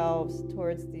themselves,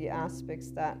 towards the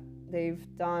aspects that they've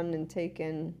done and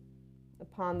taken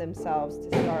upon themselves to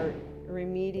start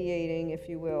remediating, if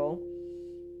you will.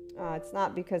 It's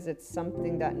not because it's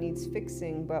something that needs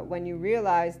fixing, but when you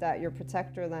realize that your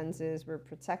protector lenses were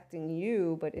protecting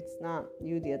you, but it's not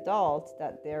you, the adult,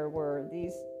 that there were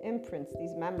these imprints,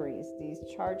 these memories, these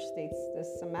charge states, the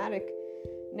somatic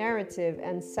narrative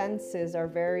and senses are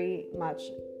very much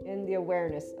in the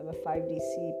awareness of a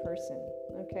 5DC person.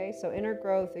 Okay, so inner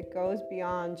growth, it goes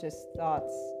beyond just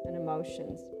thoughts and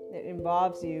emotions. It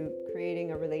involves you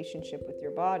creating a relationship with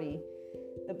your body.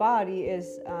 The body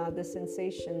is the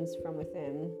sensations from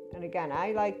within. And again,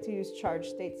 I like to use charged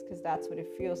states because that's what it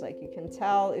feels like. You can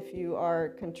tell if you are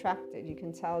contracted. You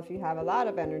can tell if you have a lot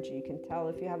of energy. You can tell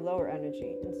if you have lower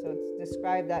energy. And so to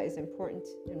describe that is important,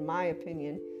 in my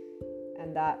opinion.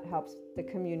 And that helps the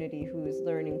community who is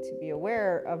learning to be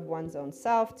aware of one's own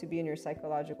self, to be in your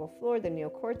psychological floor, the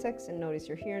neocortex, and notice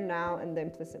your here now and the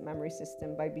implicit memory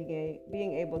system by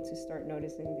being able to start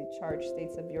noticing the charged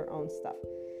states of your own stuff.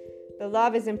 The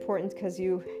love is important because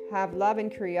you have love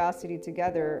and curiosity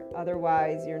together.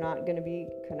 Otherwise, you're not going to be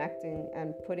connecting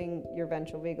and putting your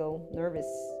ventral vagal nervous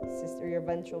system, your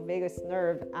ventral vagus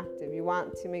nerve active. You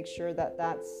want to make sure that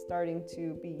that's starting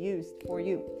to be used for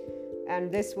you.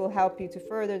 And this will help you to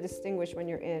further distinguish when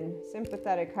you're in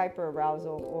sympathetic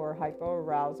hyperarousal or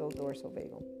hypoarousal dorsal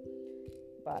vagal.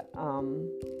 But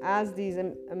as these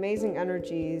amazing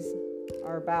energies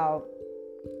are about,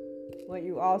 what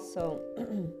you also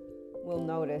will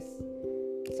notice.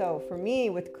 So for me,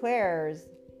 with clairs,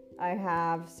 I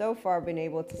have so far been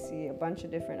able to see a bunch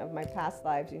of different of my past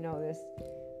lives. You know this.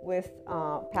 With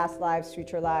past lives,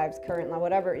 future lives, current life,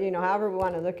 whatever, however we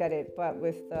want to look at it, but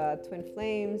with twin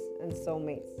flames and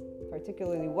soulmates,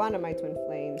 particularly one of my twin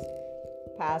flames,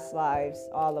 past lives,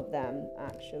 all of them,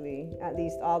 actually, at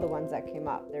least all the ones that came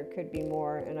up. There could be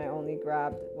more, and I only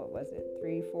grabbed,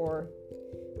 3, 4,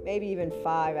 maybe even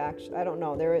 5 actually. I don't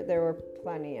know. There were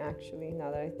plenty actually.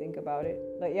 Now that I think about it,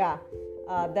 but yeah.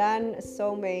 Then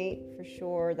soulmate for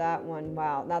sure. That one,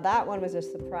 wow. Now that one was a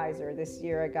surpriser. This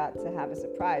year I got to have a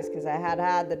surprise because I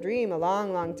had the dream a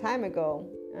long time ago.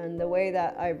 And the way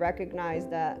that I recognize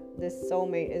that this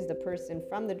soulmate is the person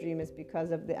from the dream is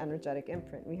because of the energetic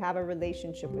imprint. We have a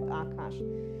relationship with Akash.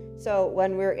 So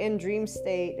when we're in dream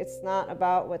state, it's not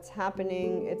about what's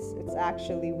happening. It's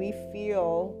actually, we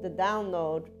feel the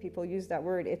download. People use that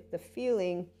word. The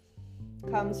feeling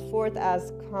comes forth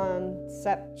as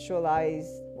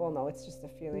conceptualized. Well, no, it's just a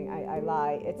feeling. I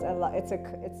lie.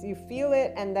 It's you feel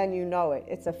it and then you know it.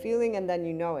 It's a feeling and then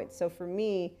you know it. So for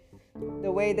me,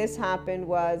 the way this happened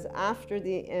was after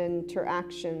the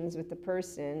interactions with the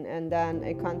person and then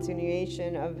a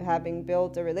continuation of having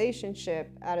built a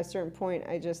relationship. At a certain point,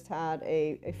 I just had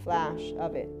a flash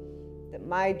of it. That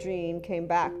my dream came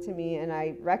back to me and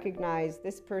I recognized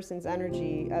this person's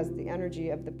energy as the energy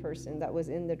of the person that was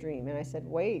in the dream. And I said,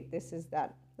 wait,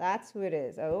 that's who it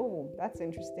is. Oh, that's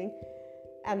interesting.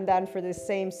 And then for this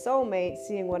same soulmate,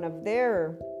 seeing one of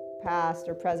their past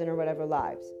or present or whatever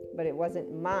lives, but it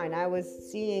wasn't mine. I was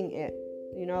seeing it,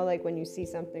 like when you see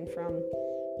something from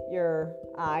your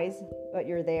eyes, but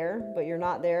you're there, but you're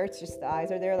not there. It's just the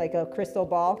eyes are there, like a crystal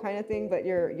ball kind of thing, but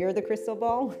you're the crystal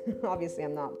ball. Obviously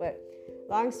I'm not, but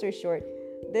long story short,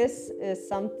 this is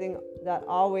something that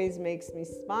always makes me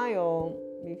smile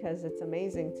because it's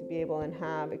amazing to be able and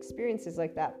have experiences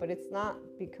like that, but it's not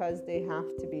because they have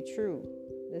to be true.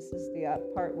 This is the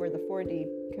part where the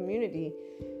 4D community,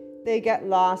 they get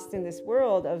lost in this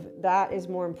world of that is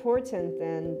more important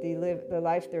than the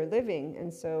life they're living.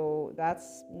 And so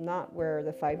that's not where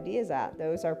the 5D is at.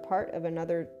 Those are part of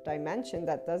another dimension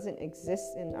that doesn't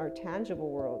exist in our tangible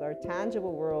world. Our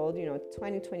tangible world,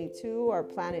 2022, our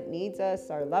planet needs us,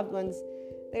 our loved ones,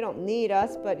 they don't need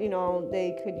us, but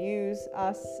they could use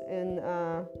us in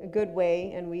a good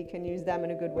way, and we can use them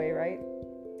in a good way, right?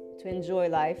 To enjoy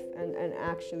life, and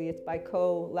actually it's by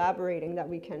collaborating that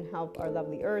we can help our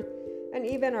lovely earth. And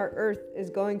even our earth is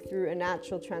going through a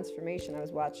natural transformation. I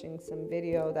was watching some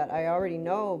video that I already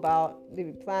know about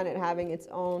the planet having its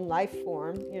own life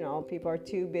form. People are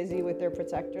too busy with their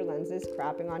protector lenses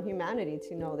crapping on humanity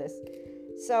to know this.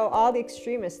 So all the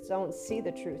extremists don't see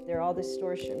the truth. They're all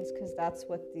distortions, because that's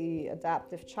what the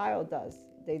adaptive child does.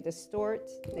 They distort,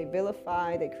 they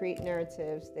vilify, they create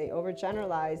narratives, they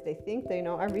overgeneralize, they think they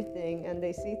know everything, and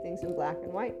they see things in black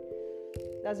and white.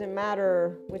 Doesn't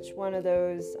matter which one of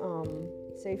those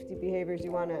safety behaviors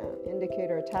you want to indicate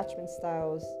or attachment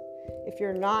styles. If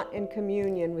you're not in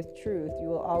communion with truth, you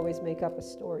will always make up a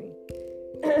story.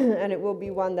 And it will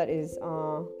be one that is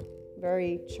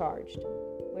very charged.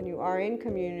 When you are in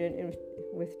communion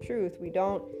with truth, we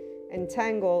don't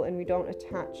entangle and we don't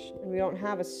attach, and we don't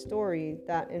have a story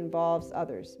that involves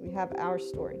others. We have our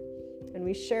story and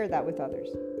we share that with others.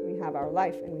 We have our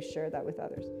life and we share that with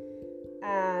others.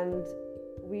 And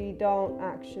we don't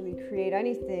actually create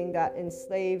anything that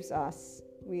enslaves us.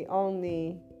 We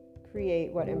only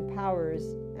create what empowers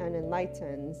and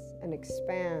enlightens and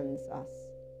expands us.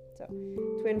 So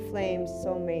twin flames,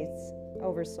 soulmates,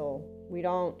 oversoul. We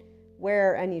don't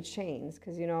wear any chains,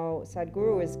 because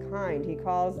Sadhguru is kind. He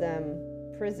calls them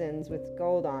prisons with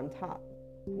gold on top.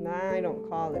 And I don't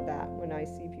call it that. When I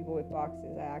see people with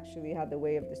boxes, I actually had the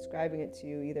way of describing it to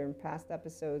you either in past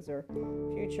episodes or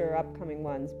future upcoming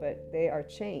ones, but they are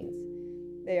chains.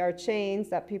 They are chains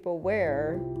that people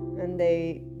wear, and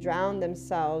they drown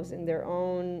themselves in their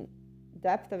own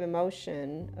depth of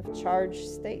emotion of charged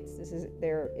states.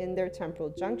 They're in their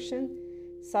temporal junction,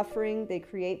 suffering. They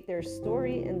create their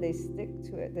story and they stick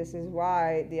to it. This is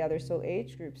why the other soul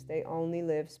age groups, they only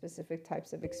live specific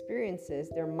types of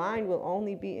experiences. Their mind will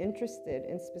only be interested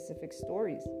in specific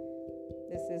stories.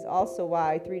 This is also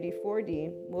why 3D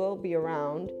 4D will be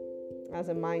around as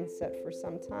a mindset for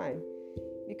some time,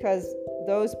 because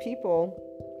those people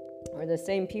are the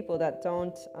same people that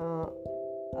don't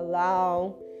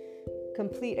allow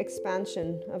complete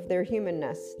expansion of their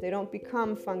humanness. They don't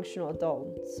become functional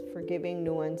adults, forgiving,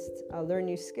 nuanced, learn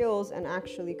new skills, and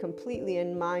actually completely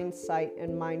in mind, sight,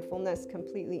 and mindfulness,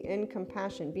 completely in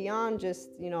compassion, beyond just,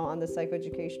 on the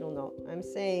psychoeducational note. I'm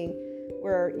saying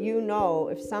where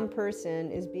if some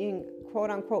person is being quote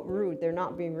unquote rude, they're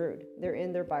not being rude. They're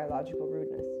in their biological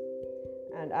rudeness.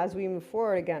 And as we move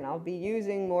forward, again, I'll be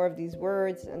using more of these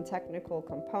words and technical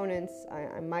components.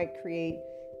 I might create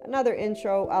another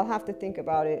intro. I'll have to think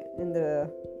about it in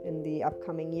the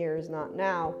upcoming years, not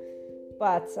now.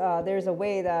 But there's a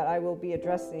way that I will be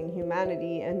addressing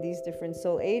humanity and these different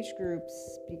soul age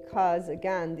groups, because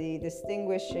again, the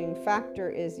distinguishing factor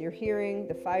is your hearing,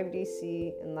 the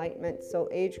 5DC, enlightenment, soul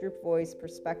age group voice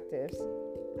perspectives.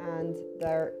 And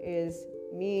there is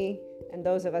me and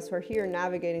those of us who are here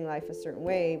navigating life a certain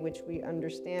way, which we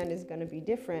understand is going to be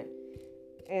different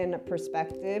in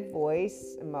perspective,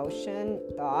 voice, emotion,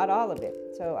 thought, all of it.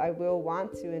 So I will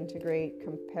want to integrate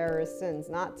comparisons,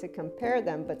 not to compare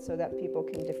them, but so that people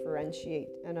can differentiate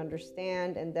and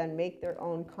understand and then make their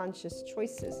own conscious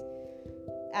choices.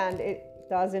 And it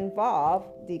does involve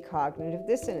the cognitive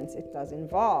dissonance. It does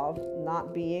involve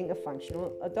not being a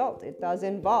functional adult. It does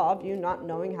involve you not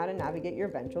knowing how to navigate your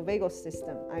ventral vagal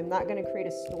system. I'm not going to create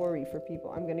a story for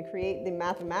people. I'm going to create the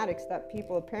mathematics that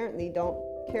people apparently don't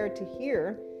care to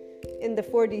hear in the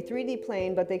 4D, 3D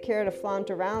plane, but they care to flaunt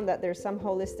around that there's some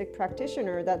holistic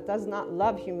practitioner that does not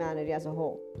love humanity as a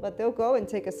whole. But they'll go and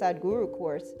take a Sadhguru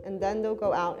course, and then they'll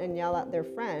go out and yell at their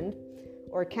friend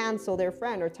or cancel their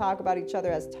friend or talk about each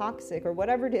other as toxic or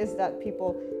whatever it is that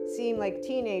people seem like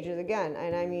teenagers again.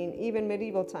 And I mean, even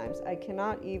medieval times, I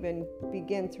cannot even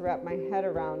begin to wrap my head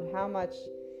around how much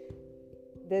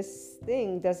this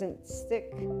thing doesn't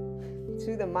stick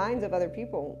to the minds of other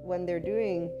people when they're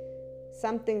doing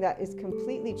something that is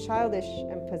completely childish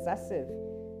and possessive.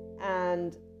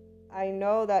 And I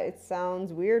know that it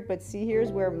sounds weird, but see,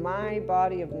 here's where my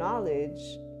body of knowledge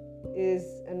is,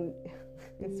 and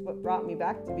it's what brought me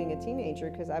back to being a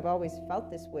teenager, because I've always felt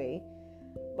this way.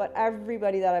 But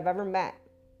everybody that I've ever met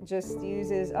just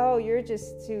uses, oh, you're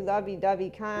just too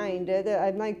lovey-dovey kind.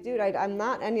 I'm like, dude, I'm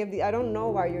not any of the, I don't know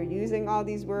why you're using all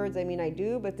these words. I mean, I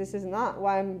do, but this is not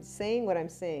why I'm saying what I'm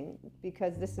saying,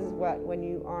 because this is what, when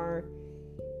you are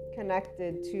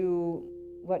connected to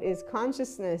what is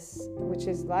consciousness, which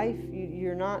is life,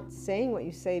 you're not saying what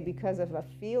you say because of a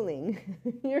feeling.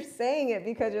 You're saying it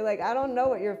because you're like, I don't know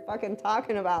what you're fucking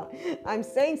talking about. I'm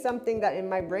saying something that in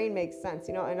my brain makes sense,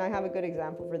 you know. And I have a good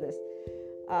example for this.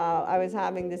 I was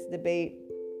having this debate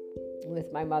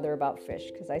with my mother about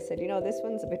fish, because I said, you know, this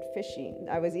one's a bit fishy.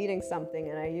 I was eating something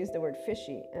and I used the word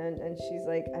fishy, and she's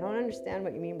like, I don't understand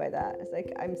what you mean by that. It's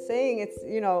like, I'm saying it's,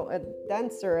 you know, a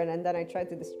denser, and then I tried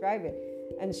to describe it.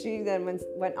 And she then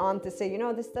went on to say, you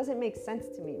know, this doesn't make sense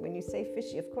to me. When you say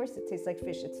fishy, of course it tastes like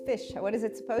fish. It's fish. What is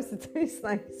it supposed to taste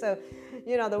like? So,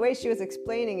 you know, the way she was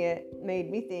explaining it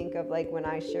made me think of like when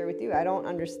I share with you, I don't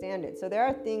understand it. So there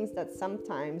are things that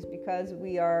sometimes, because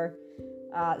we are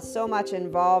so much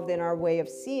involved in our way of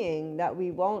seeing, that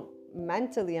we won't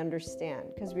mentally understand,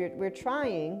 because we're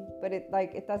trying, but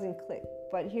it doesn't click.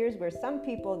 But here's where some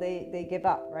people, they give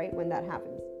up, right, when that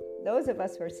happens. Those of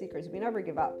us who are seekers, we never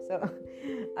give up. So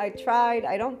I tried.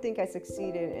 I don't think I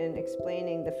succeeded in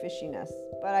explaining the fishiness,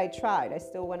 but I tried. I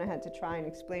still went ahead to try and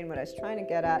explain what I was trying to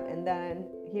get at. And then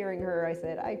hearing her, I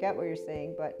said, I get what you're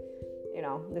saying, but you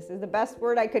know, this is the best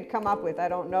word I could come up with. I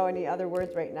don't know any other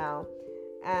words right now.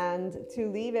 And to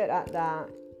leave it at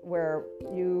that, where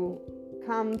you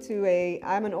come to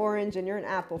I'm an orange and you're an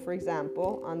apple, for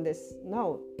example, on this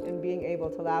note, and being able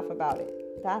to laugh about it.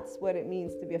 That's what it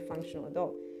means to be a functional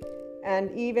adult.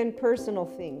 And even personal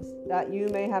things that you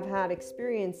may have had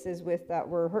experiences with that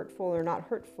were hurtful or not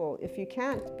hurtful. If you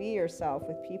can't be yourself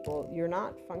with people, you're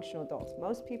not functional adults.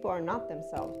 Most people are not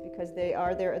themselves because they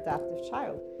are their adaptive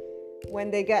child. When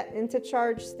they get into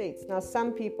charged states, now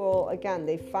some people, again,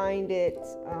 they find it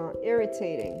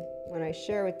irritating when I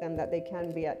share with them that they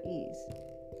can be at ease.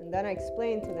 And then I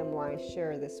explain to them why I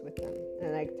share this with them.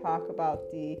 And I talk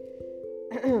about the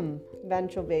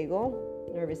ventral vagal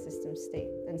nervous system state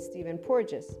and Stephen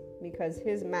Porges, because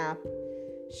his map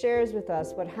shares with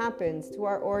us what happens to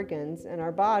our organs and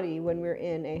our body when we're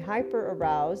in a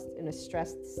hyper-aroused, in a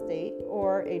stressed state,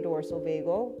 or a dorsal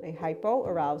vagal, a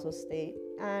hypo-arousal state,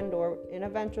 and or in a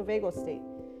ventral vagal state.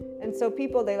 And so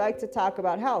people, they like to talk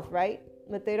about health, right?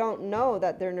 But they don't know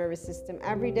that their nervous system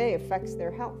every day affects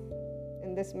their health.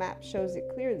 And this map shows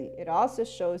it clearly. It also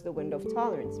shows the window of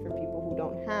tolerance for people who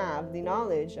don't have the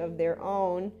knowledge of their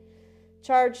own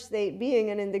charged state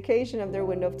being an indication of their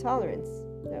window of tolerance.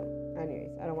 So,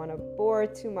 anyways, I don't want to bore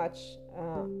too much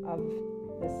of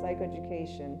the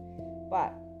psychoeducation,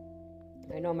 but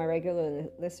I know my regular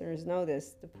listeners know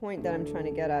this. The point that I'm trying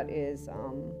to get at is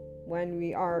when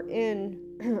we are in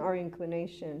our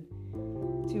inclination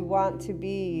to want to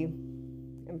be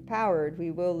empowered,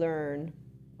 we will learn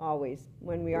always.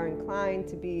 When we are inclined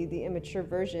to be the immature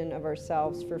version of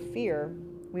ourselves for fear,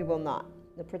 we will not.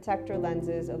 The protector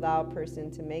lenses allow a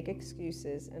person to make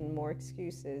excuses and more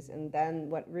excuses, and then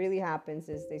what really happens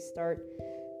is they start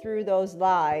through those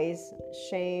lies,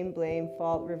 shame, blame,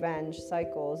 fault, revenge,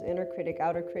 cycles, inner critic,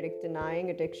 outer critic, denying,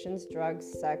 addictions, drugs,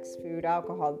 sex, food,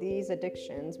 alcohol. These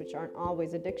addictions, which aren't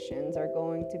always addictions, are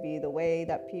going to be the way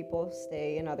that people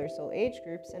stay in other soul age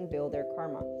groups and build their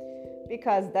karma.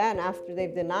 Because then after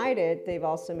they've denied it, they've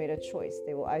also made a choice.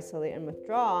 They will isolate and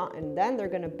withdraw, and then they're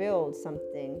going to build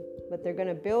something, but they're going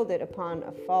to build it upon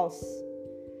a false.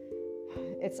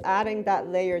 It's adding that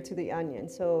layer to the onion.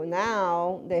 So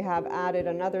now they have added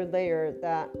another layer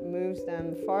that moves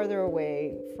them farther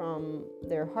away from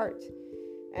their heart.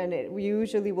 And it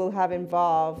usually will have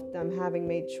involved them having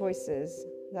made choices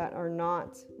that are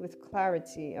not with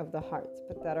clarity of the heart,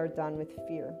 but that are done with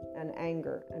fear and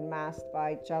anger and masked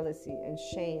by jealousy and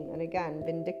shame. And again,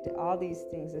 vindictive, all these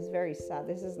things is very sad.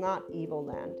 This is not evil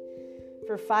land.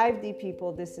 For 5D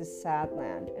people, this is sad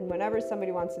land. And whenever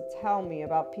somebody wants to tell me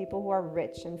about people who are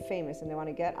rich and famous and they want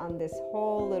to get on this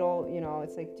whole little,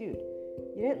 it's like, dude,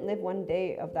 you didn't live one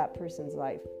day of that person's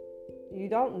life. You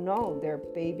don't know their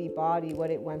baby body, what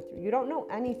it went through. You don't know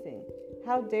anything.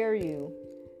 How dare you?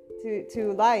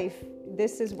 To life,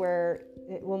 this is where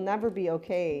it will never be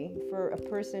okay for a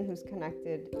person who's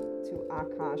connected to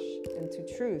Akash and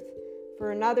to truth. For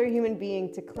another human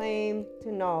being to claim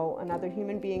to know another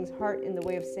human being's heart in the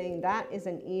way of saying that is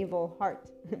an evil heart,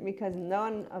 because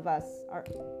none of us are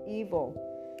evil.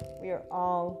 We are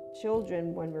all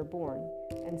children when we're born,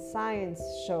 and science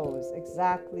shows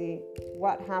exactly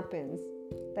what happens.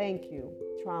 Thank you,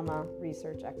 trauma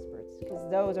research experts, because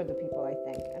those are the people I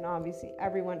thank, and obviously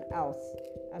everyone else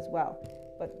as well.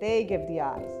 But they give the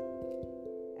eyes,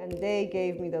 and they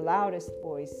gave me the loudest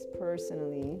voice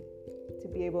personally to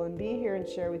be able to be here and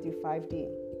share with you 5D.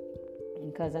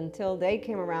 Because until they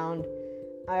came around,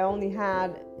 I only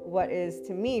had what is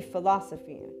to me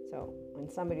philosophy. So when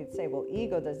somebody would say, well,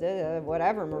 ego does it,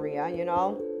 whatever, Maria, I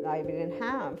didn't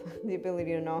have the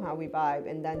ability to know how we vibe.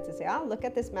 And then to say, look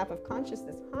at this map of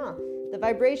consciousness. The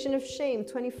vibration of shame,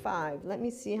 25. Let me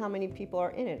see how many people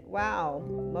are in it. Wow.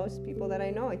 Most people that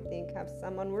I know, I think, have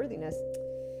some unworthiness.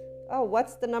 Oh,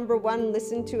 what's the number one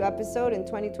listened to episode in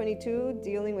 2022?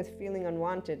 Dealing with feeling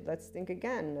unwanted. Let's think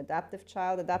again. Adaptive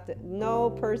child, no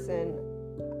person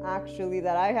actually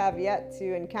that I have yet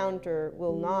to encounter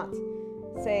will not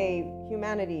say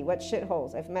humanity, what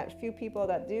shitholes. I've met a few people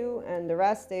that do, and the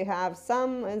rest, they have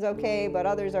some is okay, but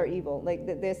others are evil. Like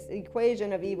this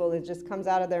equation of evil, it just comes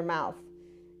out of their mouth,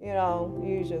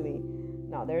 usually.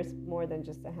 No, there's more than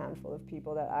just a handful of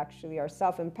people that actually are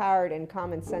self-empowered and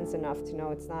common sense enough to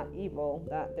know it's not evil,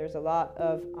 that there's a lot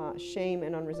of shame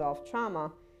and unresolved trauma,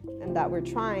 and that we're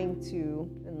trying to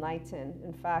enlighten.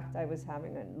 In fact, I was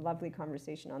having a lovely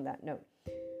conversation on that note.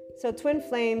 So twin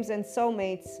flames and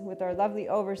soulmates with our lovely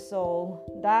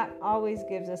oversoul, that always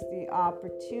gives us the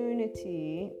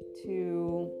opportunity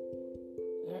to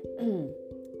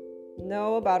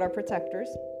know about our protectors.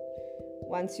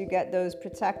 Once you get those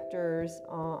protectors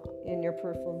in your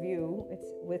peripheral view, it's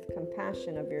with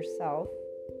compassion of yourself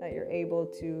that you're able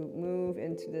to move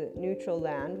into the neutral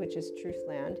land, which is truth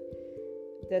land.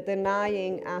 The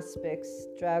denying aspects,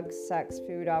 drugs, sex,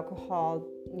 food, alcohol,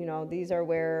 these are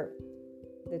where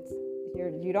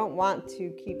you don't want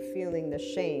to keep feeling the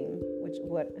shame,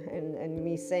 and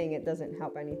me saying it doesn't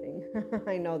help anything.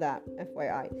 I know that,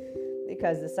 FYI.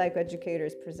 Because the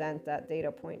psychoeducators present that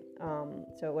data point.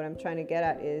 So what I'm trying to get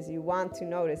at is you want to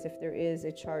notice if there is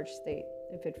a charged state,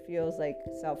 if it feels like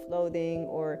self-loathing,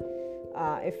 or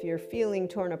if you're feeling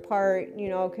torn apart,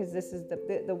 because this is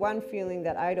the one feeling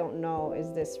that I don't know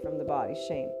is this from the body,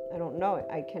 shame. I don't know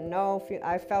it.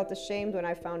 I felt ashamed when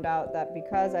I found out that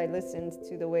because I listened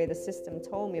to the way the system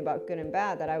told me about good and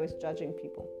bad, that I was judging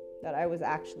people, that I was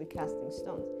actually casting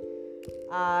stones.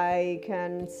 I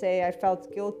can say I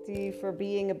felt guilty for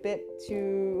being a bit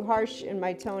too harsh in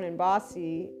my tone and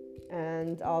bossy,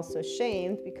 and also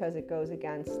shamed because it goes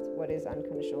against what is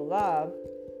unconditional love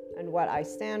and what I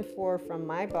stand for from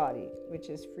my body, which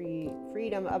is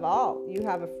freedom of all. You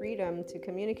have a freedom to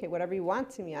communicate whatever you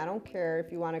want to me. I don't care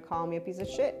if you want to call me a piece of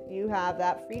shit. You have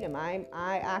that freedom. I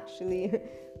actually,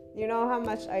 how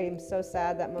much I am so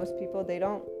sad that most people,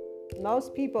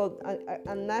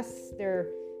 unless they're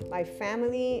my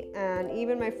family and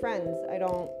even my friends, I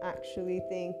don't actually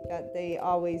think that they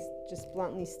always just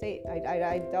bluntly state.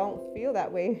 I don't feel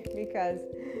that way because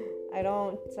I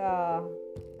don't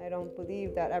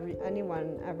believe that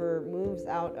anyone ever moves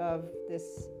out of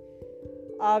this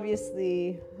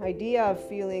obviously idea of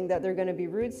feeling that they're going to be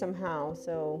rude somehow.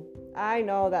 So I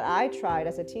know that I tried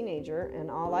as a teenager,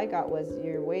 and all I got was,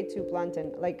 you're way too blunt,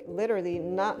 and like literally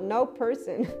no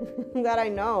person that I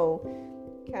know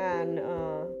can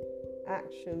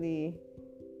actually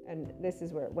And this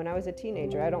is where, when I was a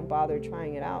teenager, I don't bother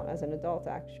trying it out as an adult,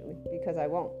 actually, because I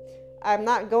won't. I'm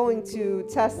not going to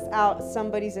test out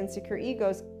somebody's insecure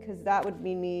egos, because that would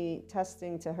mean me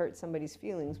testing to hurt somebody's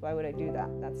feelings. Why would I do that?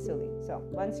 That's silly. So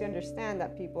once you understand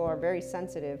that people are very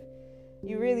sensitive,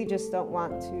 you really just don't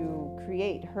want to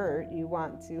create hurt. You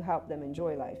want to help them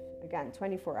enjoy life. Again,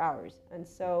 24 hours. And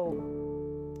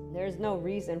so there's no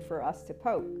reason for us to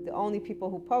poke. The only people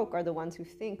who poke are the ones who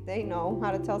think they know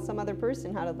how to tell some other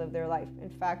person how to live their life. In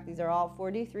fact, these are all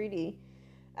 4D, 3D,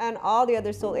 and all the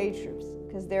other soul age groups,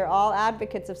 because they're all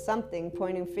advocates of something,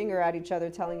 pointing finger at each other,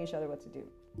 telling each other what to do.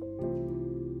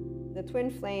 The twin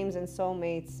flames and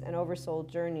soulmates and oversoul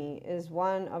journey is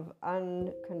one of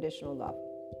unconditional love.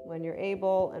 When you're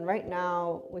able, and right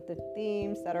now with the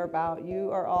themes that are about,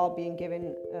 you are all being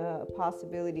given a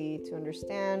possibility to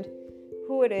understand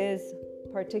who it is,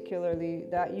 particularly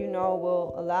that you know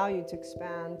will allow you to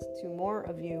expand to more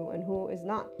of you, and who is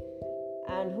not.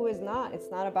 And who is not, it's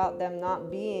not about them not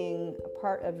being a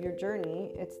part of your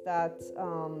journey. It's that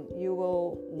you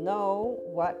will know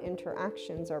what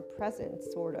interactions are present,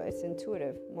 sort of. It's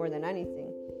intuitive more than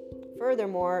anything.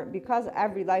 Furthermore, because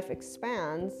every life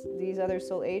expands, these other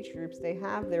soul age groups, they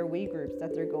have their we groups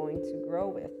that they're going to grow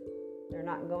with. They're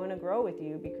not going to grow with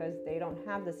you because they don't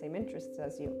have the same interests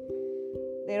as you.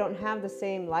 They don't have the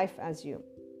same life as you,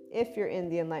 if you're in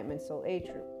the Enlightenment soul age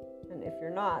group. And if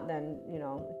you're not, then,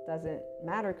 it doesn't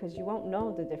matter, because you won't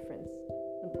know the difference.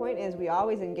 The point is, we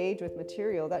always engage with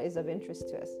material that is of interest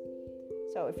to us.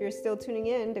 So if you're still tuning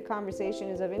in, the conversation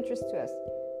is of interest to us,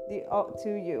 to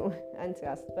you and to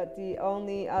us. But the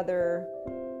only other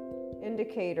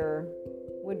indicator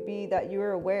would be that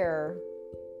you're aware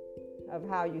of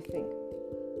how you think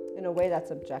in a way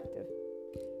that's objective.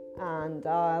 And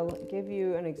I'll give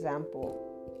you an example.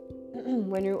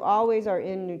 When you always are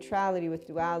in neutrality with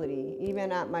duality, even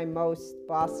at my most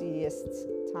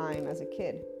bossiest time as a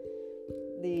kid,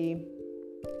 the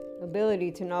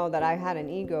ability to know that I had an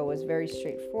ego was very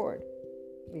straightforward,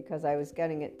 because I was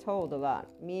getting it told a lot.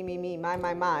 Me, my,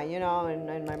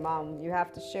 and my mom, you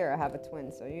have to share. I have a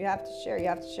twin, so you have to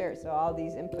share. So all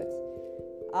these inputs.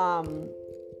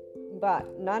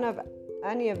 But none of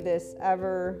any of this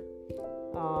ever,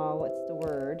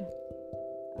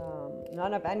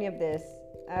 none of any of this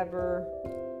ever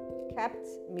kept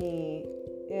me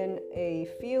in a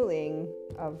feeling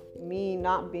of me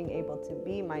not being able to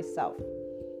be myself.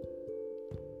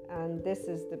 And this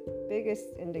is the biggest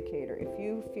indicator. If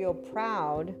you feel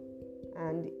proud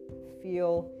and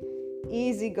feel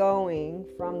easygoing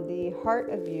from the heart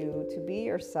of you to be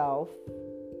yourself,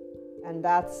 and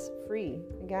that's free,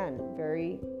 again,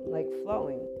 very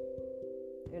flowing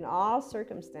in all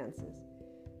circumstances.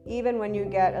 Even when you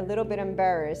get a little bit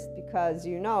embarrassed because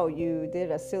you did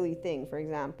a silly thing, for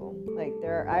example.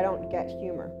 I don't get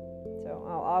humor. So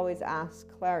I'll always ask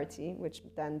clarity, which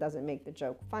then doesn't make the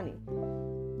joke funny.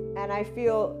 And I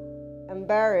feel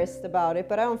embarrassed about it,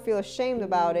 but I don't feel ashamed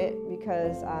about it,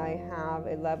 because I have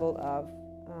a level of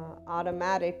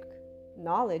automatic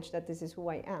knowledge that this is who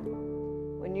I am.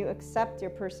 When you accept your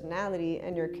personality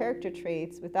and your character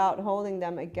traits without holding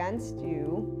them against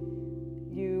you,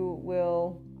 you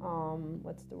will,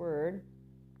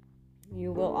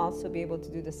 you will also be able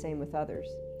to do the same with others.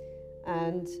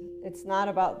 And it's not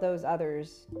about those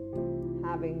others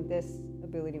having this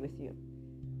ability with you,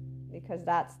 because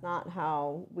that's not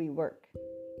how we work.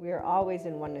 We are always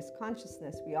in oneness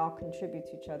consciousness. We all contribute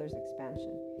to each other's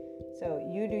expansion. So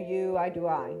you do you, I do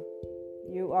I.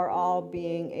 You are all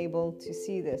being able to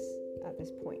see this at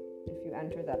this point. If you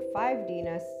enter that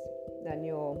 5D-ness, then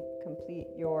you'll complete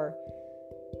your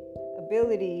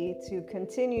ability to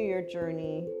continue your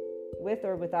journey with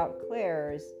or without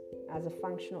clairs as a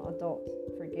functional adult,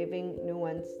 forgiving,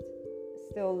 nuanced,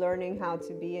 still learning how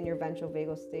to be in your ventral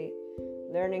vagal state,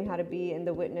 learning how to be in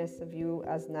the witness of you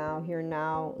as now, here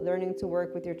now, learning to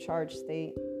work with your charged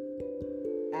state,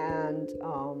 and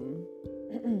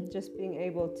just being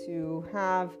able to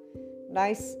have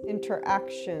nice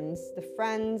interactions. The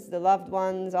friends, the loved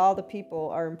ones, all the people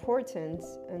are important.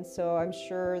 And so I'm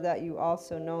sure that you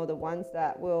also know the ones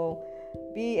that will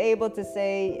be able to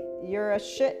say, you're a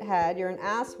shithead, you're an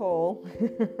asshole,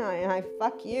 I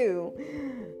fuck you,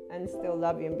 and still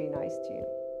love you and be nice to you.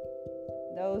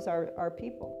 Those are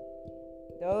people.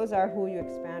 Those are who you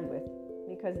expand with,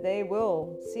 because they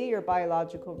will see your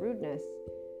biological rudeness,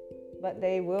 but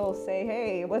they will say,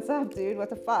 hey, what's up, dude?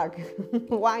 What the fuck?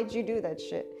 Why'd you do that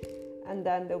shit? And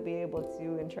then they'll be able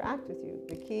to interact with you.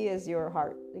 The key is your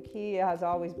heart. The key has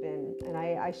always been, and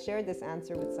I shared this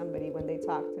answer with somebody when they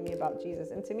talked to me about Jesus.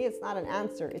 And to me, it's not an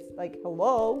answer. It's like,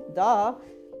 hello, duh.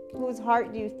 Whose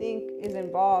heart do you think is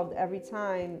involved every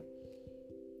time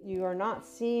you are not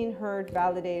seen, heard,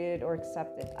 validated, or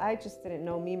accepted? I just didn't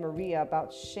know, me, Maria,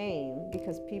 about shame,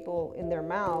 because people in their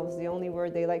mouths, the only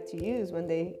word they like to use when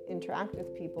they interact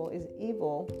with people is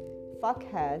evil,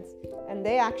 fuckheads, and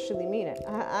they actually mean it.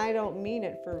 I don't mean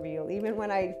it for real. Even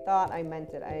when I thought I meant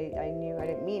it, I knew I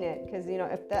didn't mean it, because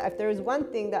if there was one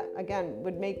thing that, again,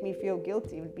 would make me feel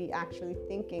guilty, it would be actually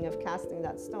thinking of casting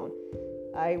that stone.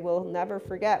 I will never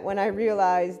forget when I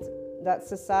realized that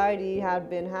society had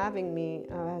been having me.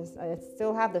 I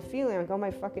still have the feeling like, oh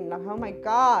my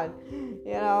God,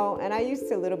 and I used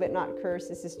to a little bit not curse.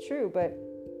 This is true, but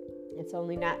it's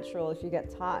only natural if you get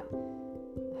taught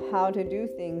how to do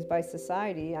things by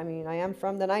society. I mean, I am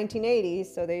from the 1980s,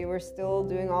 so they were still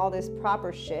doing all this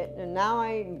proper shit. And now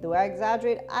do I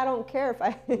exaggerate? I don't care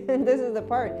if this is the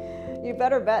part. You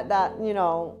better bet that,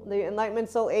 the Enlightenment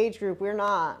Soul Age group, we're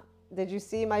not. Did you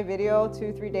see my video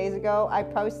 2-3 days ago? I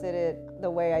posted it the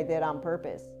way I did on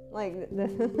purpose. Like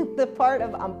the part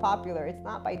of unpopular, it's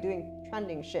not by doing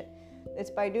trending shit. It's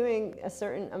by doing a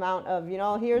certain amount of,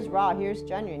 here's raw, here's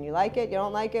genuine. You like it, you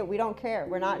don't like it, we don't care.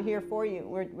 We're not here for you.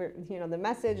 We're the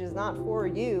message is not for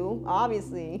you,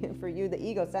 obviously, for you, the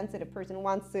ego-sensitive person who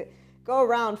wants to go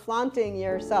around flaunting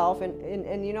yourself. And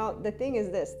the thing is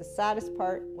this, the saddest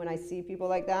part when I see people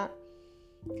like that,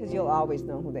 because you'll always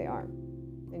know who they are.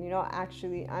 And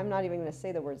actually, I'm not even going to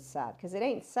say the word sad, because it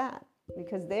ain't sad,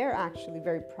 because they're actually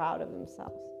very proud of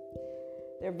themselves.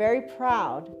 They're very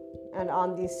proud. And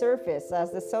on the surface,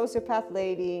 as the sociopath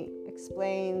lady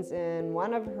explains in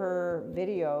one of her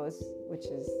videos, which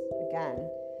is, again,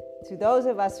 to those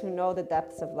of us who know the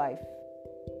depths of life,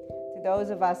 to those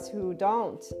of us who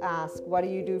don't ask, what do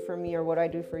you do for me or what do I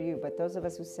do for you? But those of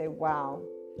us who say, wow,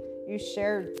 you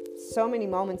shared so many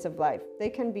moments of life. They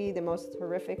can be the most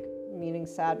horrific, meaning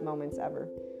sad moments ever.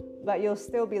 But you'll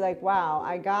still be like, wow,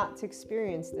 I got to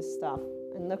experience this stuff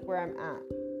and look where I'm at.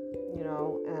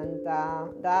 And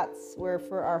that's where,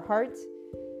 for our heart,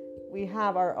 we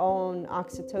have our own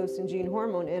oxytocin gene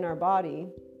hormone in our body,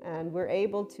 and we're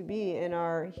able to be in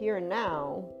our here and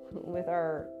now with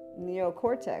our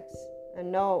neocortex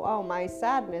and know, oh, my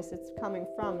sadness, it's coming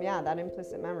from, that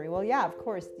implicit memory. Well, of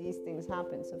course, these things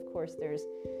happen. So, of course,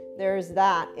 there's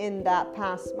that in that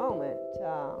past moment.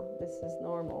 This is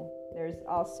normal. There's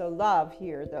also love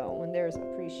here, though, and there's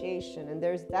appreciation, and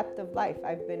there's depth of life.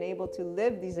 I've been able to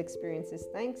live these experiences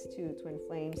thanks to Twin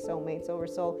Flames, Soulmates,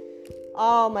 Oversoul,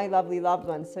 all my lovely loved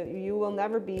ones. So you will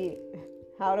never be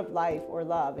out of life or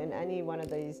love in any one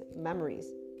of these memories.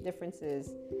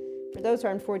 Differences. For those who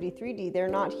are in 4D, 3D, they're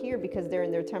not here because they're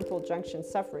in their temporal junction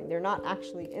suffering. They're not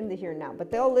actually in the here and now.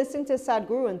 But they'll listen to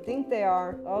Sadhguru and think they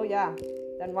are. Oh, yeah.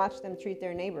 Then watch them treat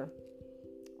their neighbor.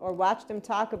 Or watch them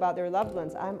talk about their loved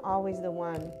ones. I'm always the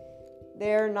one.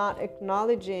 They're not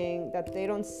acknowledging that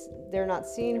they're not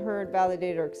seen, heard,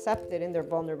 validated, or accepted in their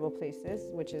vulnerable places,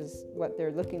 which is what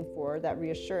they're looking for, that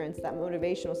reassurance, that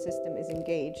motivational system is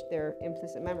engaged, their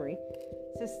implicit memory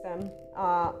system.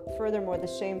 Furthermore, the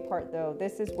shame part, though,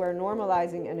 this is where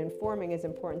normalizing and informing is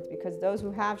important, because those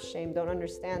who have shame don't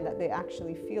understand that they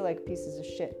actually feel like pieces of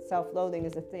shit. Self-loathing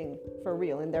is a thing for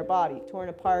real in their body, torn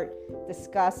apart,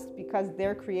 disgust, because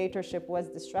their creatorship was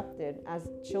disrupted as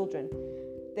children.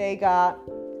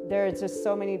 There's just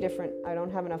so many different, I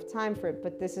don't have enough time for it,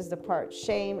 but this is the part.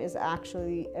 Shame is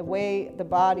actually a way the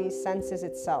body senses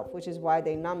itself, which is why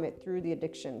they numb it through the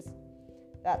addictions.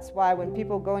 That's why when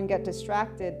people go and get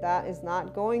distracted, that is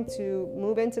not going to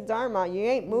move into Dharma. You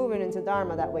ain't moving into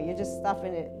Dharma that way. You're just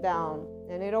stuffing it down,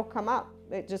 and it'll come up.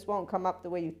 It just won't come up the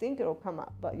way you think it'll come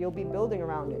up, but you'll be building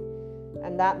around it.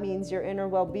 And that means your inner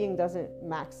well-being doesn't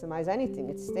maximize anything.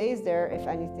 It stays there. If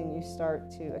anything, you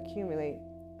start to accumulate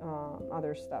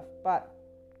other stuff,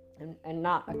 and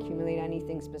not accumulate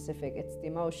anything specific. It's the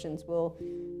emotions will,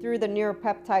 through the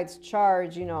neuropeptides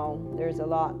charge, there's a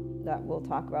lot that we'll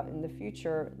talk about in the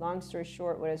future. Long story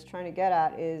short, what I was trying to get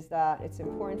at is that it's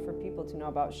important for people to know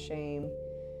about shame,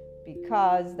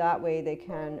 because that way they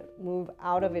can move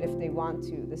out of it if they want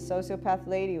to. The sociopath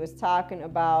lady was talking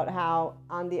about how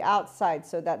on the outside,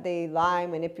 so that they lie,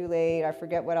 manipulate, I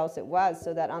forget what else it was,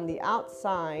 so that on the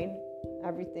outside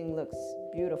everything looks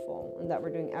beautiful and that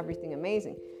we're doing everything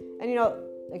amazing. And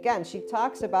again, she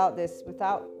talks about this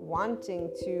without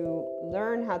wanting to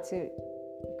learn how to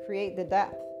create the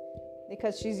depth,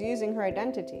 because she's using her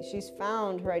identity. She's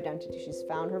found her identity. She's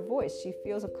found her voice. She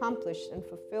feels accomplished and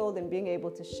fulfilled in being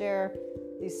able to share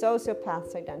the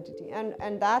sociopath's identity.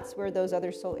 And that's where those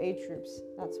other soul age groups,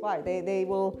 that's why they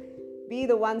will be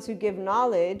the ones who give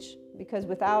knowledge, because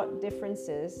without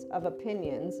differences of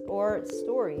opinions or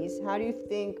stories, how do you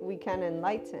think we can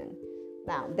enlighten?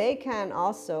 Now, they can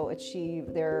also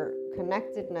achieve their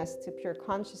connectedness to pure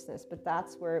consciousness, but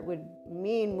that's where it would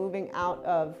mean moving out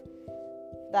of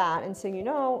that and saying,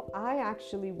 I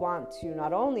actually want to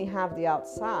not only have the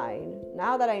outside,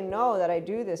 now that I know that I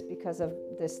do this because of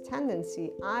this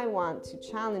tendency, I want to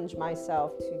challenge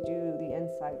myself to do the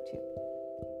inside too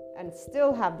and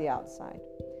still have the outside.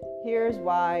 Here's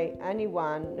why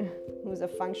anyone who's a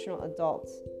functional adult,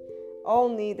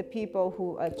 only the people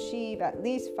who achieve at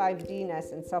least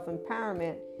 5D-ness and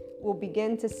self-empowerment will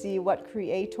begin to see what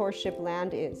creatorship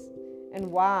land is,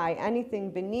 and why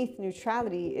anything beneath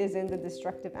neutrality is in the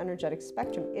destructive energetic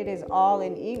spectrum. It is all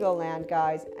in ego land,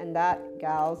 guys, and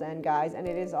gals and guys, and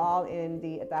it is all in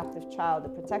the adaptive child, the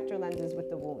protector lenses with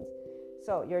the wounds.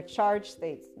 So your charged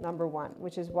states, number one,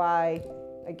 which is why,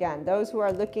 again, those who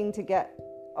are looking to get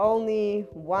only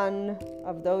one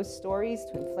of those stories,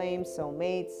 twin flames,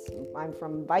 soulmates, I'm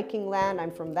from Viking land,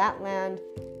 I'm from that land,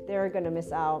 they're going to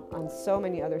miss out on so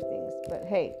many other things. But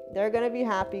hey, they're going to be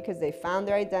happy because they found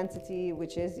their identity,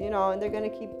 which is, and they're going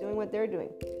to keep doing what they're doing.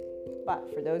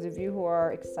 But for those of you who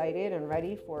are excited and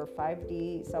ready for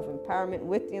 5D self-empowerment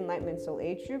with the Enlightenment Soul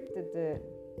Age group,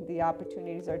 the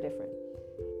opportunities are different.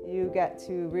 You get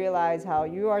to realize how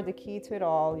you are the key to it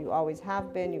all. You always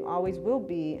have been, you always will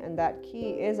be. And that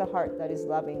key is a heart that is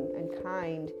loving and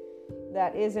kind,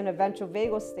 that is in a ventral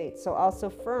vagal state. So also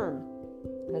firm,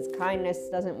 as kindness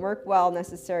doesn't work well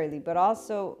necessarily, but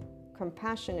also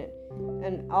compassionate,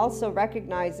 and also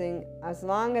recognizing as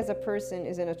long as a person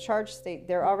is in a charged state,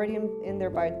 they're already in their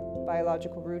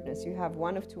biological rudeness. You have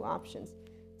one of two options: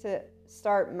 to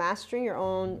start mastering your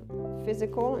own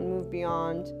physical and move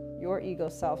beyond your ego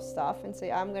self stuff and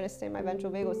say, I'm going to stay in my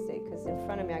ventral vagal state because in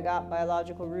front of me I got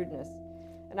biological rudeness.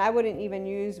 And I wouldn't even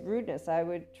use rudeness. I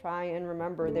would try and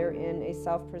remember they're in a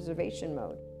self-preservation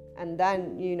mode. And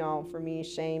then, for me,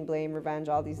 shame, blame, revenge,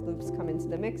 all these loops come into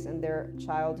the mix, and their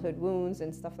childhood wounds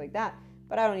and stuff like that.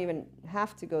 But I don't even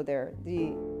have to go there.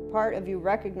 The part of you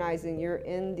recognizing you're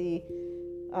in the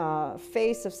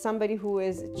face of somebody who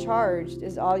is charged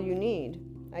is all you need.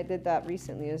 I did that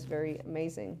recently. It was very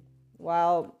amazing.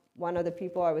 While one of the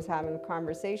people I was having a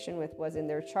conversation with was in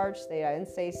their charged state, I didn't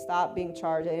say stop being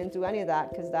charged. I didn't do any of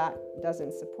that because that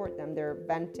doesn't support them. They're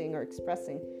venting or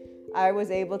expressing. I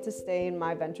was able to stay in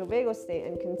my ventral vagal state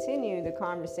and continue the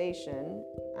conversation.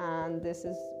 And this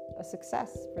is a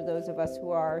success for those of us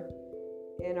who are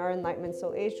in our Enlightenment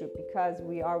Soul Age group, because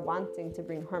we are wanting to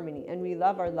bring harmony and we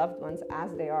love our loved ones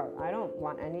as they are. I don't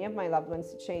want any of my loved ones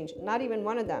to change, not even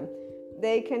one of them.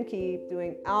 They can keep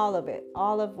doing all of it,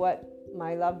 all of what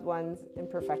my loved ones'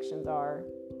 imperfections are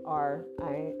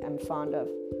I am fond of.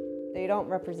 They don't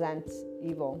represent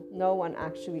evil. No one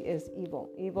actually is evil.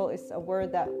 Evil is a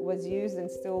word that was used and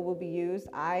still will be used.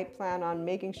 I plan on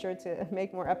making sure to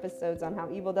make more episodes on how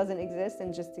evil doesn't exist,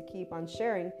 and just to keep on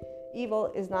sharing.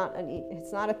 Evil is not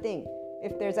it's not a thing.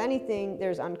 If there's anything,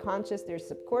 there's unconscious,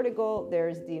 there's subcortical,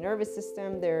 there's the nervous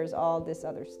system, there's all this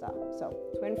other stuff. So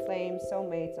twin flames,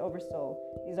 soulmates, oversoul,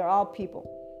 these are all people.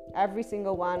 Every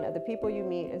single one of the people you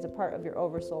meet is a part of your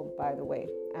oversoul, by the way.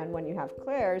 And when you have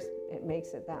clairs, it makes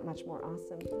it that much more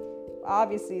awesome.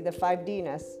 Obviously, the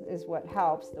 5D-ness is what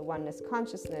helps, the oneness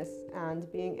consciousness,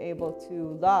 and being able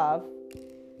to love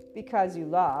because you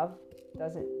love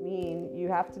doesn't mean you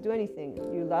have to do anything.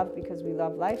 You love because we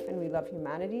love life and we love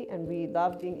humanity, and we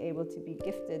love being able to be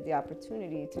gifted the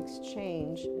opportunity to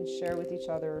exchange and share with each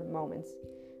other moments.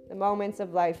 The moments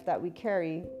of life that we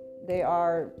carry, they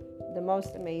are the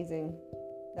most amazing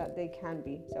that they can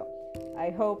be. So I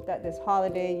hope that this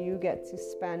holiday you get to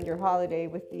spend your holiday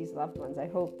with these loved ones. I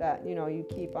hope that you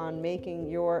keep on making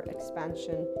your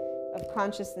expansion of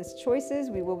consciousness choices.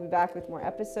 We will be back with more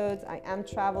episodes. I am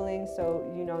traveling, so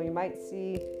you might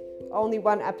see only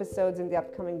one episode in the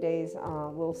upcoming days.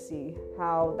 We'll see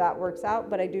how that works out,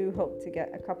 but I do hope to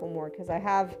get a couple more, because I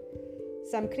have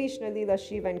some Krishna, Leela,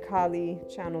 Shiva, and Kali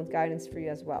channeled guidance for you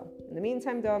as well. In the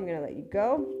meantime, though, I'm going to let you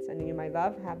go. Sending you my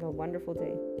love. Have a wonderful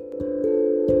day.